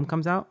when the album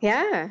comes out,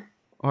 Yeah.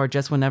 or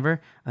just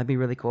whenever. That'd be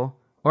really cool.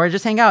 Or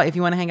just hang out if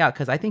you want to hang out,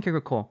 because I think you're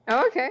cool.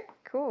 Oh, okay.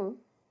 Cool.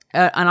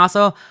 And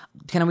also,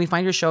 can we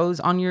find your shows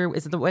on your?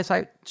 Is it the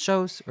website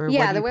shows, or Yeah,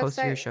 where do the you post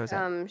your website shows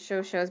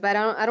at? shows, but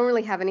I don't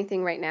really have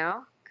anything right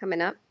now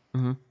coming up.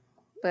 Mhm.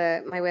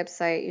 But my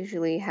website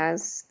usually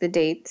has the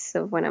dates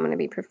of when I'm going to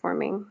be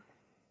performing.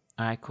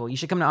 All right, cool. You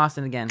should come to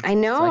Austin again. I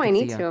know, so I can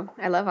see need you. to.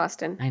 I love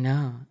Austin. I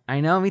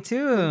know, me too.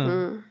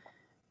 Mhm.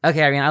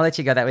 Okay, Irene, I'll let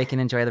you go. That way you can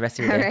enjoy the rest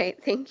of your All day.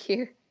 right, thank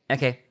you.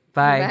 Okay,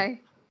 bye.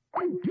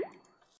 Bye.